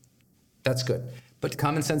it, that's good. But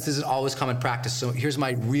common sense isn't always common practice. So here's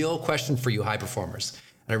my real question for you high performers.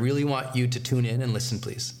 And I really want you to tune in and listen,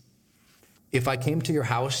 please. If I came to your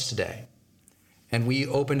house today and we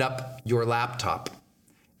opened up your laptop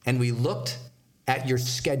and we looked at your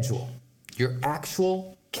schedule, your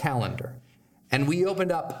actual calendar, and we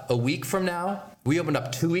opened up a week from now, we opened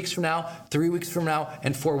up 2 weeks from now, 3 weeks from now,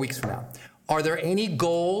 and 4 weeks from now. Are there any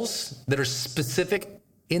goals that are specific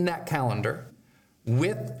in that calendar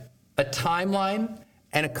with a timeline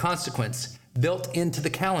and a consequence built into the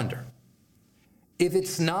calendar? If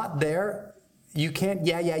it's not there, you can't,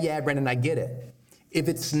 yeah, Brendan, I get it. If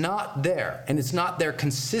it's not there, and it's not there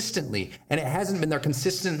consistently, and it hasn't been there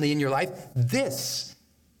consistently in your life, this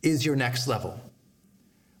is your next level.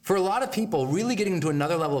 For a lot of people, really getting to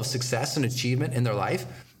another level of success and achievement in their life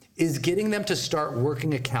is getting them to start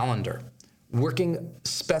working a calendar, working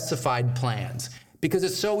specified plans. Because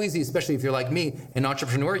it's so easy, especially if you're like me, an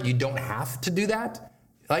entrepreneur, you don't have to do that.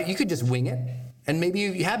 Like, you could just wing it, and maybe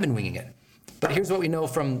you have been winging it. But here's what we know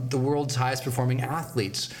from the world's highest performing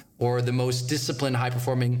athletes or the most disciplined, high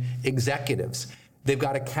performing executives. They've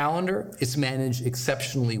got a calendar. It's managed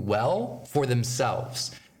exceptionally well for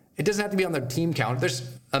themselves. It doesn't have to be on their team calendar. There's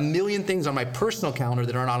a million things on my personal calendar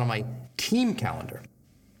that are not on my team calendar.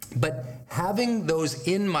 But having those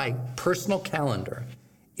in my personal calendar,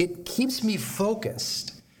 it keeps me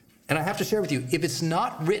focused. And I have to share with you, if it's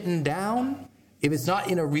not written down, if it's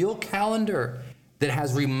not in a real calendar that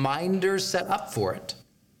has reminders set up for it,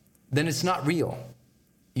 then it's not real.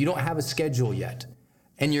 You don't have a schedule yet,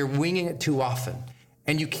 and you're winging it too often.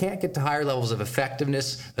 And you can't get to higher levels of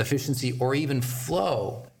effectiveness, efficiency, or even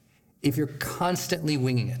flow if you're constantly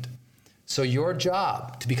winging it. So your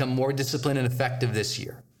job to become more disciplined and effective this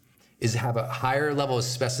year is to have a higher level of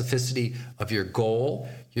specificity of your goal,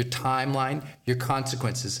 your timeline, your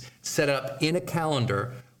consequences set up in a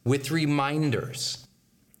calendar with reminders.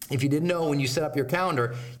 If you didn't know, when you set up your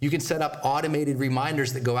calendar, you can set up automated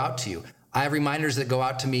reminders that go out to you. I have reminders that go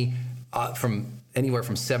out to me from anywhere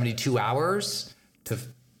from 72 hours to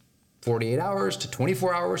 48 hours to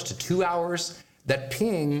 24 hours to 2 hours that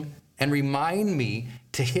ping and remind me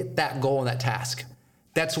to hit that goal and that task.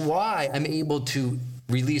 That's why I'm able to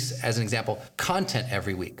release, as an example, content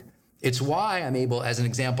every week. It's why I'm able, as an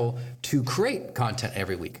example, to create content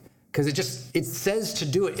every week. Because it says to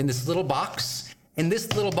do it in this little box. And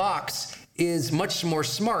this little box is much more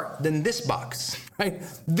smart than this box, right?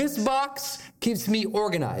 This box keeps me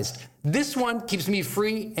organized. This one keeps me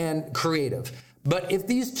free and creative. But if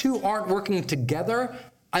these two aren't working together,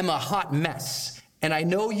 I'm a hot mess. And I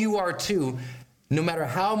know you are too, no matter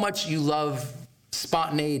how much you love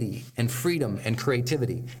spontaneity and freedom and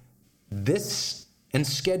creativity. This and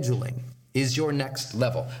scheduling is your next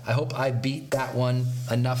level. I hope I beat that one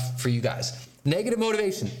enough for you guys. Negative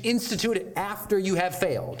motivation, institute it after you have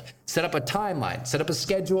failed. Set up a timeline, set up a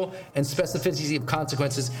schedule, and specificity of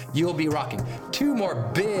consequences. You'll be rocking. 2 more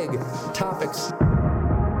big topics.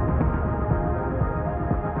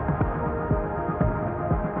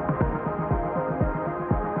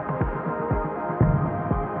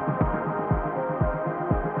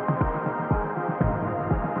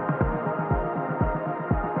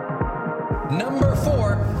 Number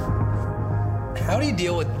 4, how do you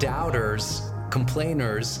deal with doubters,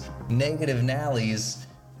 complainers, negative Nellies?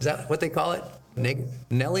 Is that what they call it?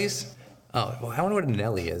 Nellies? Oh, well, I wonder what a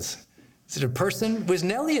Nellie is. Is it a person? Was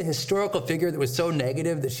Nellie a historical figure that was so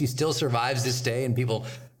negative that she still survives this day and people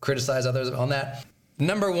criticize others on that?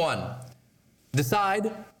 Number 1,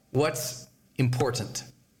 decide what's important.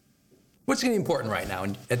 What's going to be important right now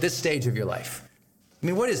at this stage of your life? I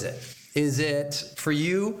mean, what is it? Is it for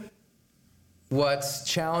you what's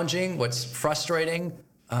challenging, what's frustrating,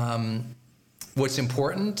 what's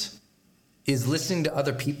important is listening to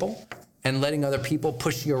other people and letting other people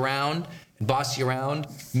push you around and boss you around,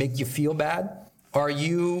 make you feel bad? Are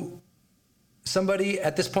you somebody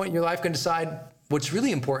at this point in your life can decide what's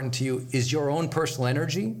really important to you is your own personal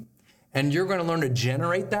energy, and you're going to learn to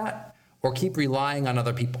generate that or keep relying on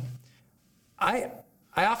other people. I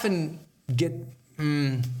often get,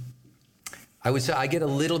 I would say I get a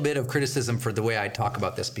little bit of criticism for the way I talk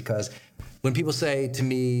about this, because when people say to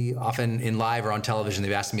me, often in live or on television,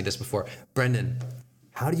 they've asked me this before, Brendan,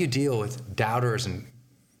 how do you deal with doubters and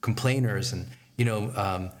complainers and,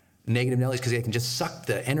 negative Nellies, because they can just suck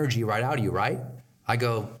the energy right out of you, right? I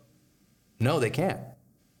go, no, they can't.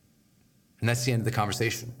 And that's the end of the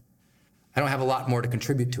conversation. I don't have a lot more to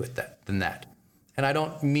contribute to it than that. And I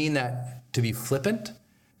don't mean that to be flippant,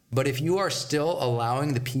 but if you are still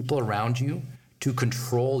allowing the people around you to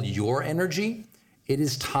control your energy, it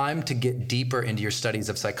is time to get deeper into your studies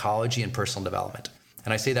of psychology and personal development.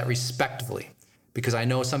 And I say that respectfully, because I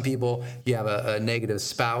know some people, you have a negative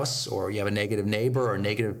spouse, or you have a negative neighbor or a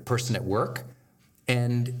negative person at work,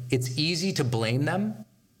 and it's easy to blame them.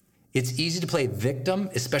 It's easy to play victim,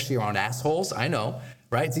 especially around assholes. I know,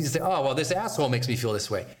 right? It's easy to say, oh, well, this asshole makes me feel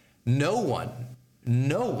this way. No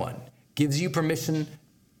one gives you permission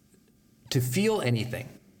to feel anything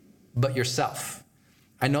but yourself.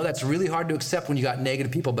 I know that's really hard to accept when you got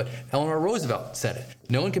negative people, but Eleanor Roosevelt said it.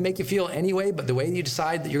 No one can make you feel any way but the way you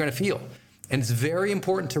decide that you're going to feel. And it's very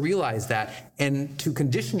important to realize that and to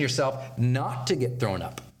condition yourself not to get thrown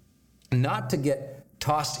up, not to get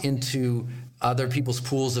tossed into other people's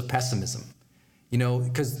pools of pessimism.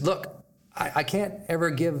 Because look, I can't ever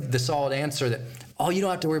give the solid answer that, oh, you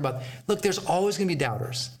don't have to worry about. Look, there's always going to be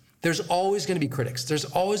doubters. There's always going to be critics. There's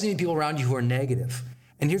always going to be people around you who are negative.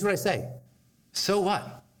 And here's what I say. So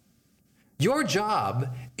what? Your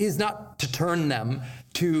job is not to turn them,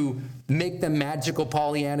 to make them magical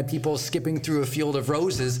Pollyanna people skipping through a field of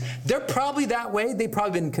roses. They're probably that way. They've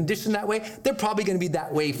probably been conditioned that way. They're probably going to be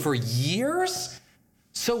that way for years.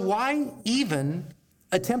 So why even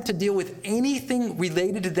attempt to deal with anything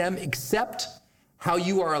related to them except how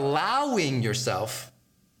you are allowing yourself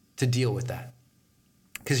to deal with that?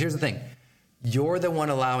 Because here's the thing. You're the one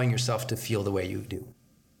allowing yourself to feel the way you do.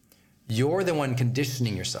 You're the one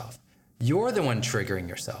conditioning yourself. You're the one triggering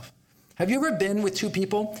yourself. Have you ever been with two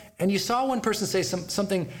people and you saw one person say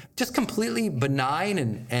something just completely benign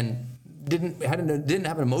and didn't have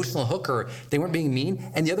an emotional hook, or they weren't being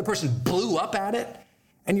mean, and the other person blew up at it?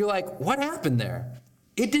 And you're like, what happened there?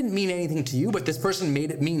 It didn't mean anything to you, but this person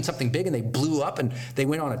made it mean something big, and they blew up and they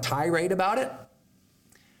went on a tirade about it.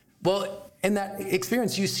 Well, in that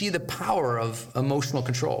experience, you see the power of emotional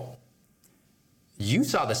control. You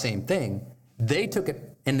saw the same thing. They took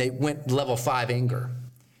it and they went level 5 anger.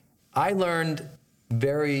 I learned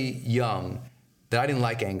very young that I didn't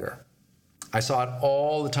like anger. I saw it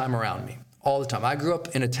all the time around me, all the time. I grew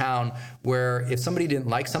up in a town where if somebody didn't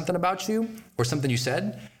like something about you or something you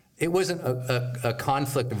said, it wasn't a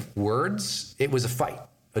conflict of words. It was a fight,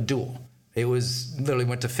 a duel. It was literally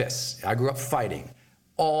went to fists. I grew up fighting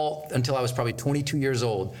all until I was probably 22 years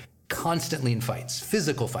old, constantly in fights,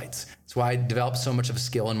 physical fights. That's why I developed so much of a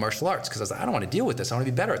skill in martial arts, because I was like, I don't want to deal with this. I want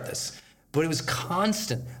to be better at this. But it was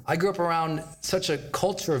constant. I grew up around such a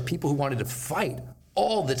culture of people who wanted to fight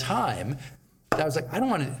all the time that I was like, I'm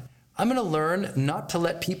going to learn not to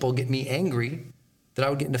let people get me angry, that I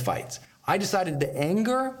would get into fights. I decided that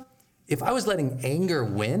anger, if I was letting anger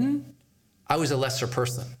win, I was a lesser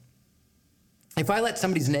person. If I let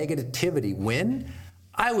somebody's negativity win,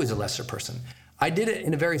 I was a lesser person. I did it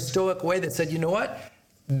in a very stoic way that said, you know what?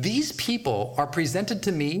 These people are presented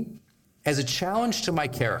to me as a challenge to my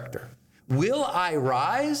character. Will I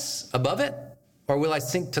rise above it, or will I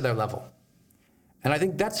sink to their level? And I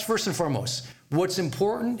think that's first and foremost. What's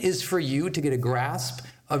important is for you to get a grasp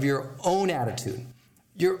of your own attitude,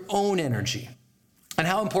 your own energy. And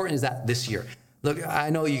how important is that this year? Look, I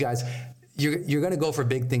know you guys, you're going to go for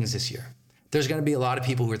big things this year. There's going to be a lot of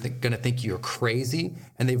people who are going to think you're crazy,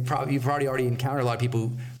 and you've probably already encountered a lot of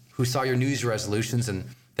people who saw your New Year's resolutions and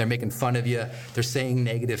they're making fun of you. They're saying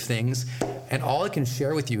negative things. And all I can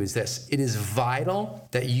share with you is this. It is vital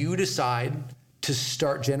that you decide to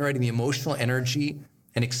start generating the emotional energy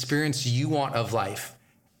and experience you want of life,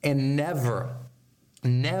 and never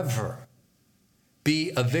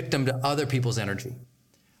be a victim to other people's energy.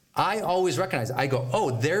 I always recognize, I go,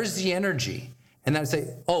 oh, there's the energy. And then I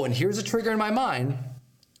say, oh, and here's a trigger in my mind.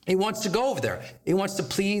 It wants to go over there. It wants to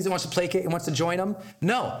please, it wants to placate, it wants to join them.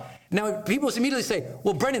 No. Now, people immediately say,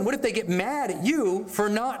 well, Brendan, what if they get mad at you for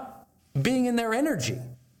not being in their energy?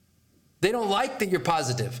 They don't like that you're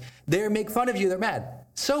positive. They make fun of you, they're mad.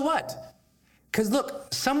 So what? Because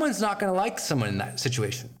look, someone's not going to like someone in that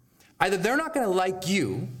situation. Either they're not going to like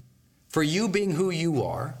you for you being who you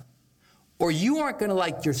are, or you aren't going to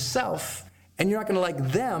like yourself and you're not going to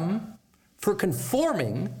like them for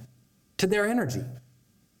conforming to their energy.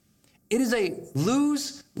 It is a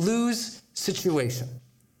lose-lose situation.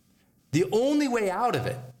 The only way out of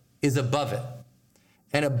it is above it.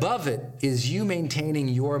 And above it is you maintaining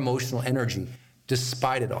your emotional energy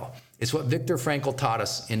despite it all. It's what Viktor Frankl taught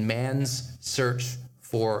us in Man's Search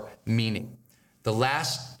for Meaning. The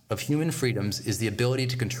last of human freedoms is the ability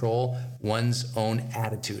to control one's own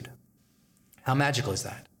attitude. How magical is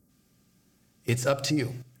that? It's up to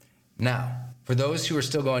you. Now, for those who are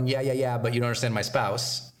still going, yeah, but you don't understand my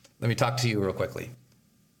spouse, let me talk to you real quickly.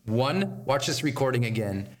 One, watch this recording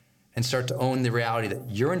again and start to own the reality that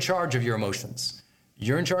you're in charge of your emotions.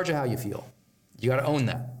 You're in charge of how you feel. You got to own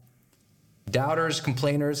that. Doubters,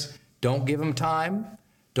 complainers, don't give them time.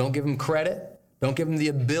 Don't give them credit. Don't give them the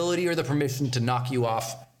ability or the permission to knock you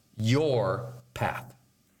off your path.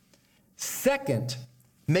 Second,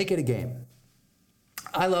 make it a game.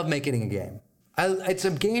 I love making it a game. It's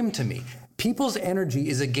a game to me. People's energy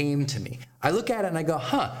is a game to me. I look at it and I go,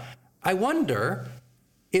 I wonder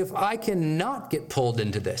if I can not get pulled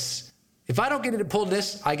into this. If I don't get pulled into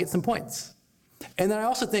this, I get some points. And then I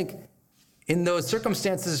also think in those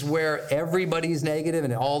circumstances where everybody's negative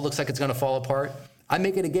and it all looks like it's going to fall apart, I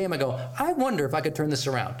make it a game. I go, I wonder if I could turn this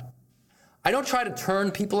around. I don't try to turn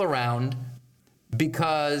people around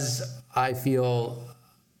because I feel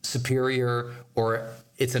superior or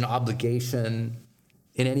it's an obligation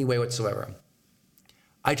in any way whatsoever.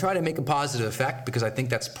 I try to make a positive effect because I think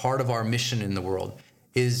that's part of our mission in the world,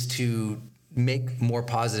 is to make more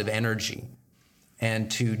positive energy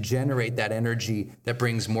and to generate that energy that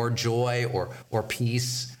brings more joy or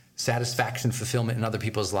peace, satisfaction, fulfillment in other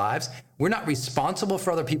people's lives. We're not responsible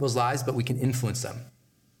for other people's lives, but we can influence them.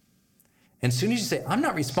 And as soon as you say, I'm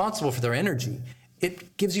not responsible for their energy,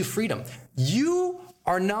 it gives you freedom. You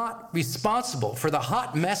are not responsible for the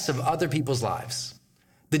hot mess of other people's lives.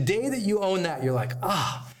 The day that you own that, you're like,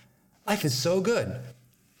 life is so good.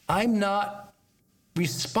 I'm not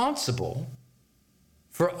responsible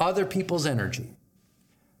for other people's energy,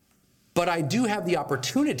 but I do have the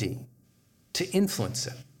opportunity to influence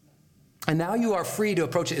it. And now you are free to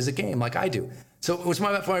approach it as a game like I do. So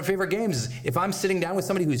one of my favorite games is if I'm sitting down with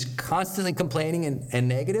somebody who's constantly complaining and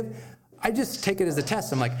negative, I just take it as a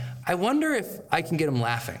test. I'm like, I wonder if I can get them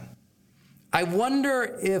laughing. I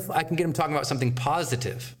wonder if I can get them talking about something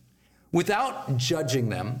positive without judging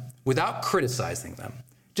them, without criticizing them.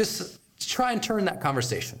 Just try and turn that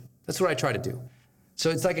conversation. That's what I try to do.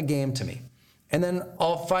 So it's like a game to me. And then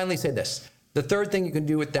I'll finally say this. The third thing you can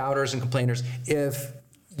do with doubters and complainers, if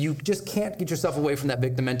you just can't get yourself away from that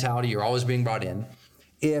victim mentality, you're always being brought in.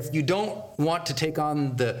 If you don't want to take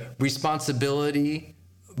on the responsibility,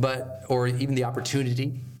 or even the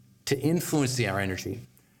opportunity to influence our energy.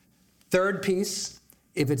 Third piece,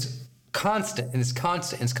 if it's constant,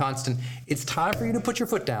 it's time for you to put your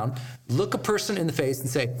foot down, look a person in the face and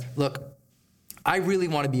say, look, I really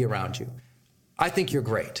want to be around you. I think you're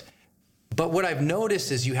great. But what I've noticed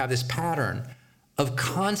is you have this pattern of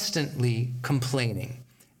constantly complaining.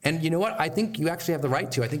 And you know what? I think you actually have the right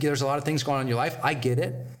to. I think there's a lot of things going on in your life. I get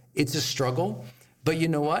it. It's a struggle. But you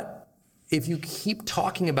know what? If you keep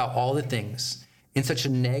talking about all the things in such a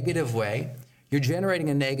negative way, you're generating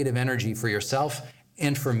a negative energy for yourself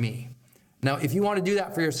and for me. Now, if you want to do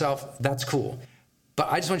that for yourself, that's cool. But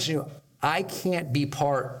I just want you to know, I can't be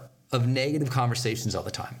part of negative conversations all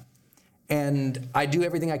the time. And I do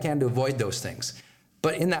everything I can to avoid those things.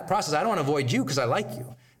 But in that process, I don't want to avoid you because I like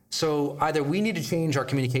you. So either we need to change our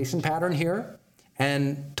communication pattern here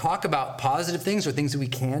and talk about positive things or things that we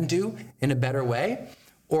can do in a better way,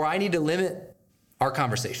 or I need to limit our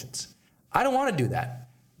conversations. I don't want to do that,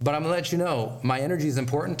 but I'm going to let you know my energy is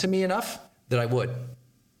important to me enough that I would.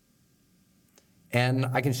 And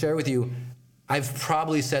I can share with you, I've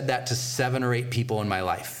probably said that to 7 or 8 people in my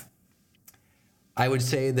life. I would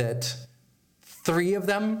say that 3 of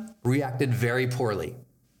them reacted very poorly,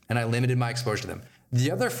 and I limited my exposure to them. The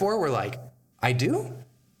other 4 were like, I do?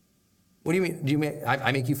 What do you mean? Do you mean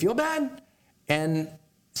I make you feel bad? And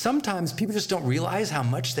sometimes people just don't realize how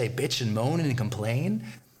much they bitch and moan and complain.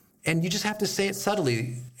 And you just have to say it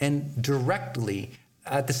subtly and directly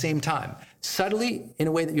at the same time. Subtly in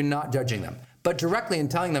a way that you're not judging them, but directly in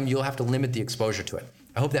telling them you'll have to limit the exposure to it.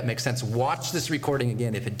 I hope that makes sense. Watch this recording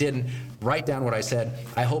again. If it didn't, write down what I said.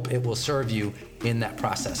 I hope it will serve you in that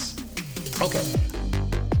process. Okay.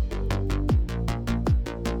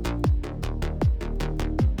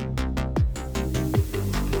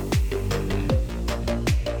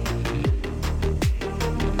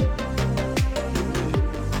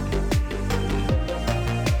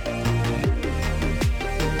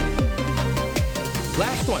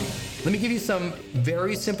 Last one. Let me give you some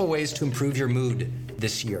very simple ways to improve your mood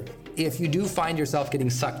this year. If you do find yourself getting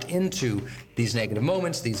sucked into these negative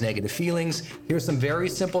moments, these negative feelings, here's some very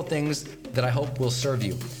simple things that I hope will serve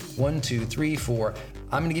you. 1, 2, 3, 4.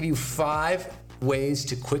 I'm gonna give you 5 ways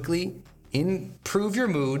to quickly improve your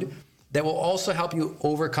mood that will also help you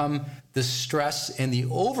overcome the stress and the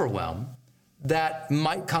overwhelm that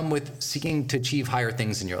might come with seeking to achieve higher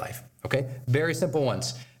things in your life, okay? Very simple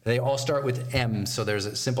ones. They all start with M, so there's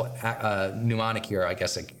a simple mnemonic here, I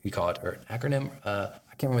guess you call it, or acronym.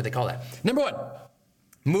 I can't remember what they call that. Number 1,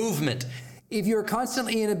 movement. If you're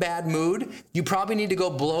constantly in a bad mood, you probably need to go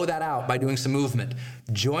blow that out by doing some movement.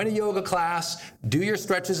 Join a yoga class, do your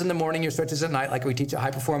stretches in the morning, your stretches at night, like we teach at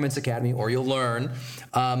High Performance Academy, or you'll learn.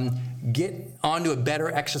 Get onto a better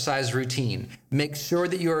exercise routine. Make sure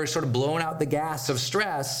that you're sort of blowing out the gas of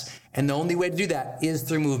stress, and the only way to do that is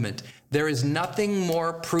through movement. There is nothing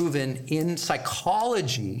more proven in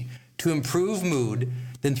psychology to improve mood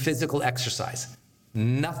than physical exercise.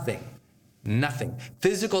 Nothing.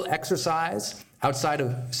 Physical exercise outside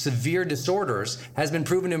of severe disorders has been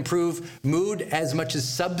proven to improve mood as much as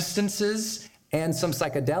substances and some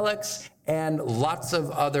psychedelics and lots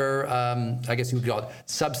of other, I guess you would call it,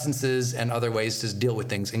 substances and other ways to deal with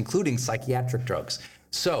things, including psychiatric drugs.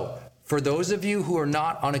 So for those of you who are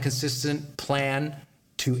not on a consistent plan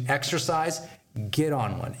to exercise, get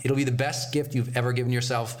on one. It'll be the best gift you've ever given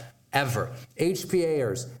yourself, ever.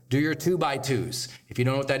 HPAers, do your 2x2s. If you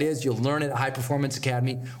don't know what that is, you'll learn it at High Performance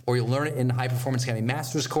Academy, or you'll learn it in the High Performance Academy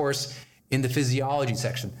Master's course in the physiology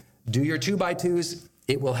section. Do your 2x2s,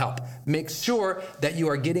 it will help. Make sure that you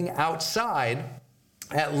are getting outside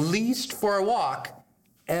at least for a walk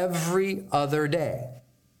every other day.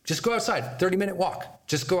 Just go outside, 30-minute walk.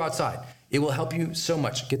 Just go outside. It will help you so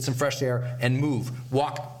much. Get some fresh air and move.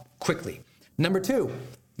 Walk quickly. Number 2,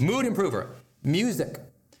 mood improver, music.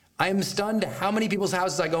 I am stunned how many people's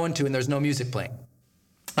houses I go into and there's no music playing.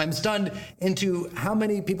 I'm stunned into how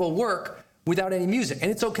many people work without any music. And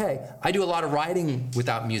it's okay. I do a lot of writing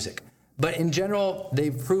without music. But in general,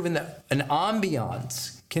 they've proven that an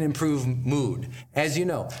ambiance can improve mood, as you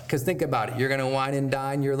know. Because think about it. You're going to wine and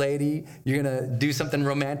dine your lady. You're going to do something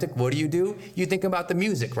romantic. What do? You think about the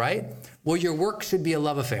music, right? Well, your work should be a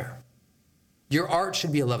love affair. Your art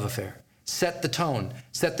should be a love affair. Set the tone.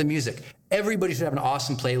 Set the music. Everybody should have an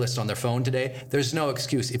awesome playlist on their phone today. There's no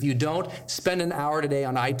excuse. If you don't, spend an hour today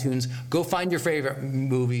on iTunes. Go find your favorite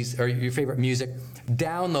movies or your favorite music.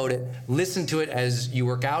 Download it. Listen to it as you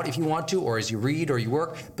work out if you want to, or as you read or you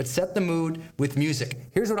work. But set the mood with music.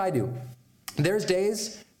 Here's what I do. There's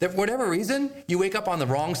days that, for whatever reason, you wake up on the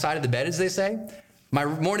wrong side of the bed, as they say. My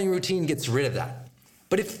morning routine gets rid of that.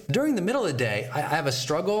 But if during the middle of the day, I have a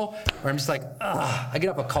struggle, or I'm just like, I get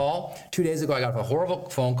up a call. 2 days ago, I got up a horrible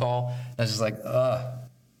phone call, and I was just like, and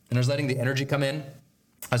I was letting the energy come in.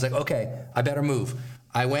 I was like, okay, I better move.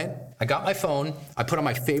 I went, I got my phone, I put on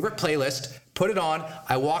my favorite playlist, put it on,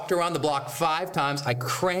 I walked around the block 5 times, I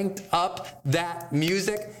cranked up that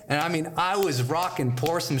music, and I mean, I was rocking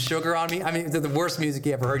Pour Some Sugar on Me. I mean, it's the worst music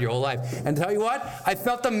you ever heard your whole life. And tell you what, I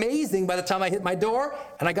felt amazing by the time I hit my door,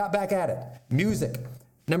 and I got back at it. Music.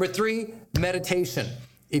 Number 3, meditation.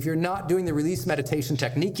 If you're not doing the release meditation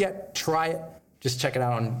technique yet, try it. Just check it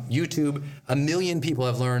out on YouTube. 1 million people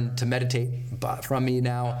have learned to meditate from me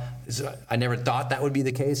now. I never thought that would be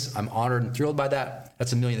the case. I'm honored and thrilled by that.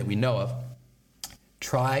 That's 1 million that we know of.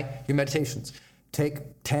 Try your meditations.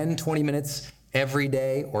 Take 10, 20 minutes every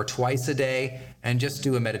day or twice a day and just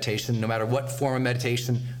do a meditation. No matter what form of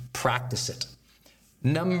meditation, practice it.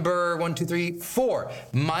 Number 1, 2, 3, 4,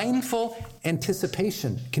 mindful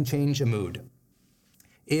anticipation can change a mood.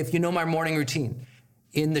 If you know my morning routine,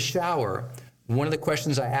 in the shower, one of the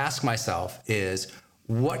questions I ask myself is,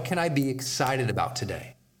 what can I be excited about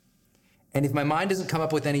today? And if my mind doesn't come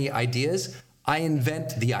up with any ideas, I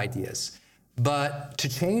invent the ideas. But to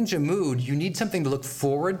change a mood, you need something to look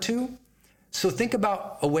forward to. So think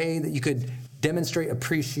about a way that you could demonstrate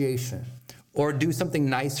appreciation, or do something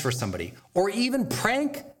nice for somebody, or even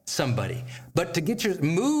prank somebody. But to get your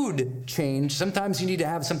mood changed, sometimes you need to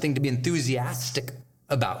have something to be enthusiastic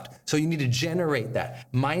about. So you need to generate that.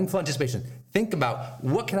 Mindful anticipation. Think about,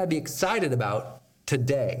 what can I be excited about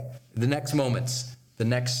today, the next moments, the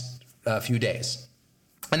next few days.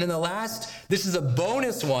 And then the last, this is a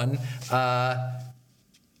bonus one. I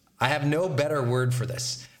have no better word for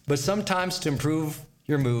this, but sometimes to improve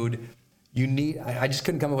your mood, you need, I just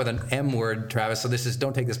couldn't come up with an M word, Travis, so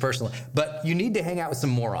don't take this personally, but you need to hang out with some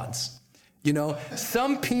morons. You know,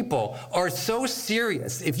 some people are so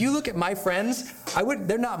serious. If you look at my friends,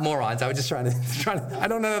 they're not morons. I was just trying to I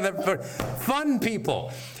don't know that, fun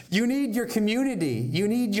people. You need your community. You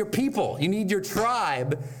need your people. You need your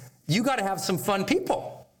tribe. You got to have some fun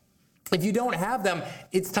people. If you don't have them,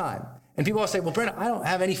 it's time. And people will say, well, Brandon, I don't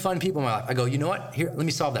have any fun people in my life. I go, you know what? Here, let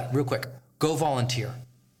me solve that real quick. Go volunteer.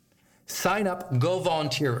 Sign up, go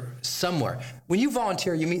volunteer somewhere. When you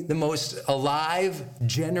volunteer, you meet the most alive,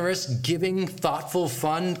 generous, giving, thoughtful,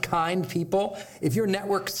 fun, kind people. If your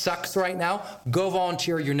network sucks right now, go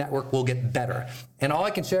volunteer, your network will get better. And all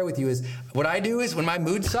I can share with you is, what I do is when my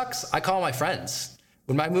mood sucks, I call my friends.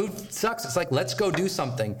 When my mood sucks, it's like, let's go do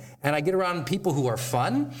something. And I get around people who are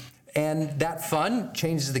fun, and that fun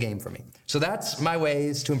changes the game for me. So that's my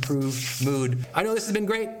ways to improve mood. I know this has been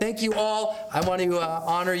great. Thank you all. I want to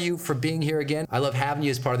honor you for being here again. I love having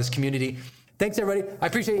you as part of this community. Thanks, everybody. I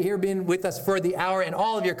appreciate you here being with us for the hour and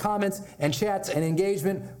all of your comments and chats and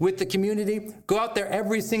engagement with the community. Go out there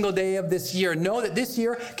every single day of this year. Know that this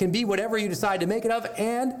year can be whatever you decide to make it of.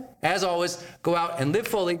 And as always, go out and live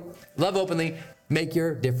fully, love openly, make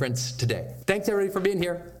your difference today. Thanks, everybody, for being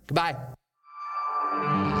here. Goodbye.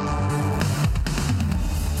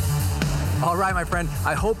 All right, my friend,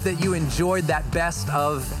 I hope that you enjoyed that best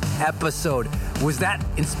of episode. Was that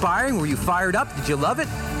inspiring? Were you fired up? Did you love it?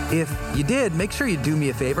 If you did, make sure you do me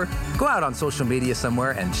a favor. Go out on social media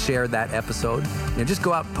somewhere and share that episode. Just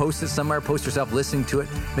go out, post it somewhere, post yourself listening to it.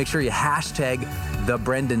 Make sure you hashtag The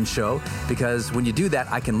Brendan Show, because when you do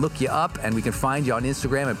that, I can look you up and we can find you on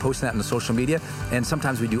Instagram and post that on the social media. And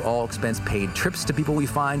sometimes we do all expense paid trips to people we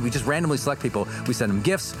find. We just randomly select people. We send them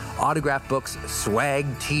gifts, autographed books, swag,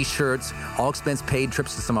 t-shirts, all expense paid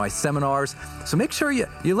trips to some of my seminars. So make sure you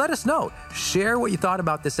let us know. Share what you thought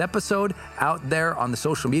about this episode out there on the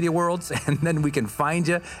social media worlds, and then we can find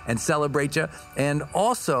you and celebrate you. And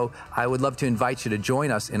also, I would love to invite you to join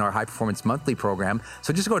us in our High Performance Monthly program.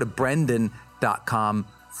 So just go to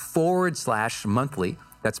brendan.com/monthly.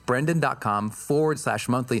 That's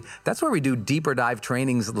brendan.com/monthly. That's where we do deeper dive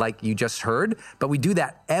trainings like you just heard, but we do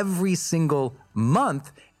that every single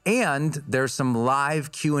month. And there's some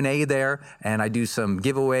live Q&A there, and I do some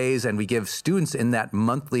giveaways, and we give students in that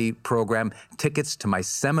monthly program tickets to my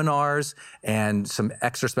seminars and some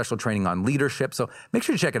extra special training on leadership. So make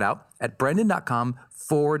sure to check it out at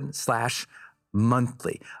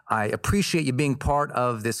brendan.com/monthly. I appreciate you being part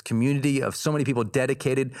of this community of so many people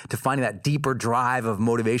dedicated to finding that deeper drive of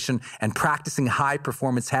motivation and practicing high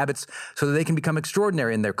performance habits so that they can become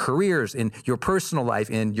extraordinary in their careers, in your personal life,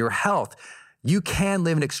 in your health. You can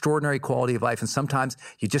live an extraordinary quality of life, and sometimes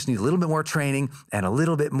you just need a little bit more training and a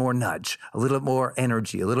little bit more nudge, a little bit more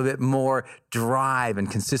energy, a little bit more drive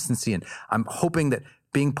and consistency. And I'm hoping that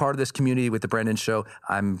being part of this community with The Brendan Show,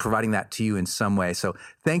 I'm providing that to you in some way. So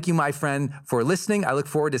thank you, my friend, for listening. I look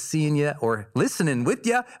forward to seeing you or listening with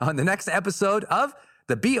you on the next episode of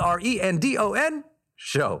the BRENDON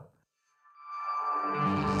Show.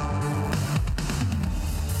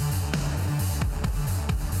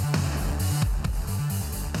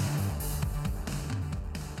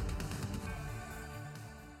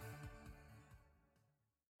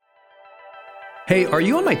 Hey, are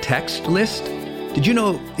you on my text list? Did you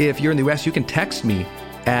know if you're in the US, you can text me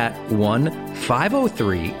at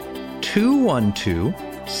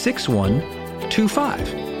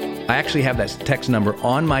 1-503-212-6125. I actually have that text number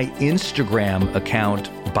on my Instagram account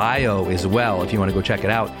bio as well, if you want to go check it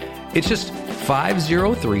out. It's just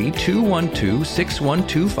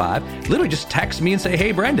 503-212-6125. Literally just text me and say,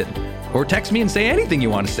 hey, Brendan. Or text me and say anything you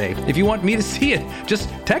want to say. If you want me to see it, just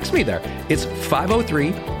text me there. It's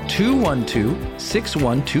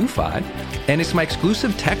 503-212-6125. And it's my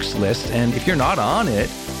exclusive text list. And if you're not on it,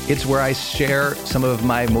 it's where I share some of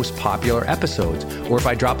my most popular episodes. Or if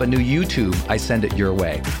I drop a new YouTube, I send it your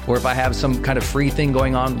way. Or if I have some kind of free thing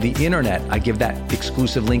going on the internet, I give that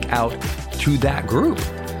exclusive link out to that group.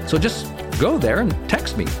 So just go there and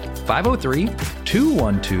text me.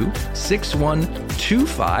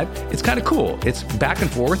 503-212-6125. It's kind of cool. It's back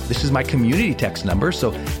and forth. This is my community text number.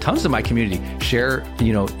 So tons of my community share,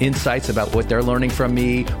 insights about what they're learning from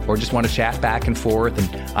me, or just want to chat back and forth. And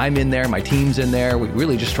I'm in there. My team's in there. We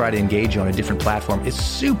really just try to engage you on a different platform. It's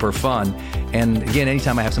super fun. And again,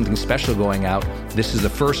 anytime I have something special going out, this is the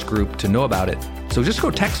first group to know about it. So just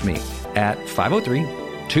go text me at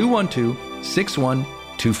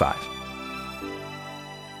 503-212-6125.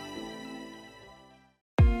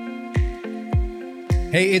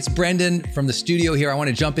 Hey, it's Brendan from the studio here. I want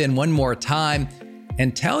to jump in one more time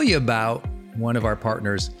and tell you about one of our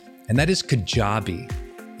partners, and that is Kajabi.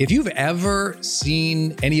 If you've ever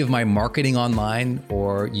seen any of my marketing online,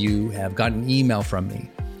 or you have gotten an email from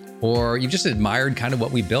me, or you've just admired kind of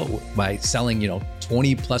what we built by selling,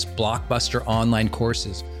 20 plus blockbuster online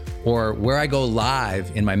courses, or where I go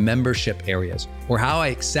live in my membership areas, or how I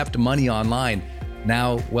accept money online,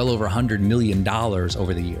 now well over $100 million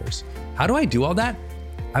over the years. How do I do all that?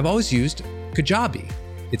 I've always used Kajabi.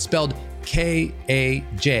 It's spelled Kajabi.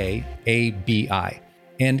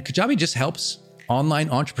 And Kajabi just helps online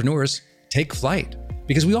entrepreneurs take flight,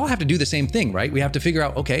 because we all have to do the same thing, right? We have to figure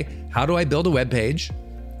out, okay, how do I build a web page?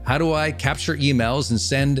 How do I capture emails and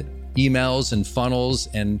send emails and funnels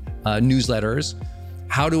and newsletters?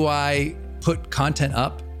 How do I put content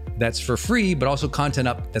up that's for free, but also content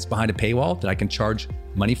up that's behind a paywall that I can charge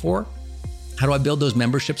money for? How do I build those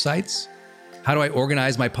membership sites? How do I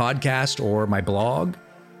organize my podcast or my blog?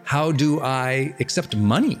 How do I accept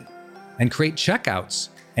money and create checkouts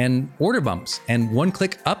and order bumps and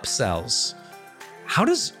one-click upsells? How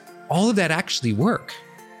does all of that actually work?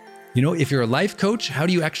 If you're a life coach, how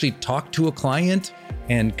do you actually talk to a client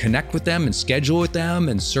and connect with them and schedule with them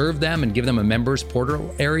and serve them and give them a members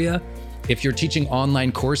portal area? If you're teaching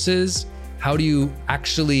online courses, how do you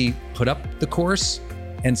actually put up the course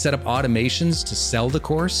and set up automations to sell the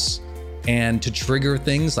course and to trigger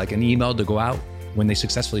things like an email to go out when they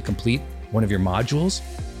successfully complete one of your modules?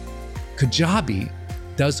 Kajabi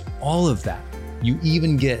does all of that. You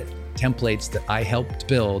even get templates that I helped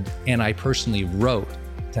build and I personally wrote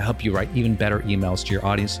to help you write even better emails to your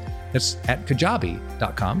audience. That's at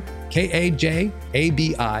kajabi.com, Kajabi.com.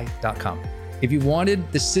 If you wanted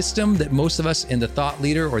the system that most of us in the thought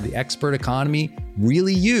leader or the expert economy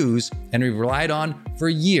really use and we've relied on for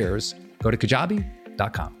years, go to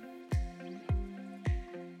kajabi.com.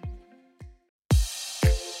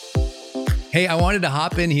 Hey, I wanted to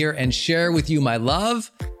hop in here and share with you my love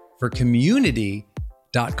for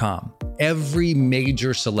community.com. Every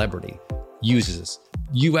major celebrity uses this.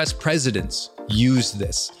 US presidents use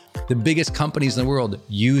this. The biggest companies in the world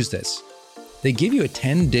use this. They give you a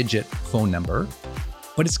 10-digit phone number,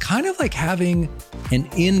 but it's kind of like having an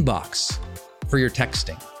inbox for your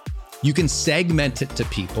texting. You can segment it to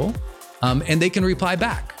people, and they can reply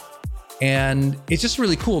back. And it's just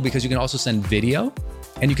really cool because you can also send video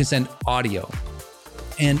and you can send audio.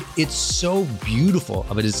 And it's so beautiful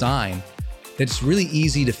of a design that it's really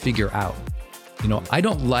easy to figure out. I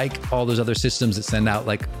don't like all those other systems that send out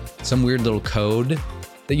like some weird little code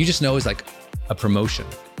that you just know is like a promotion.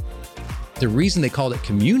 The reason they called it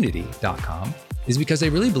community.com is because they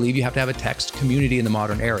really believe you have to have a text community in the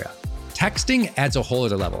modern era. Texting adds a whole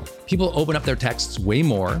other level. People open up their texts way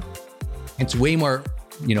more. It's way more,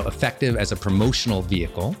 effective as a promotional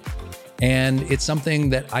vehicle. And it's something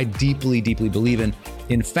that I deeply, deeply believe in.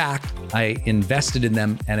 In fact, I invested in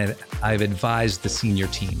them and I've advised the senior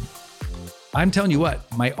team. I'm telling you what,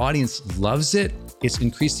 my audience loves it. It's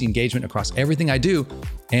increased the engagement across everything I do.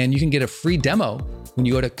 And you can get a free demo when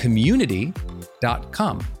you go to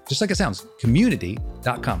community.com. Just like it sounds,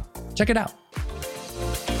 community.com. Check it out.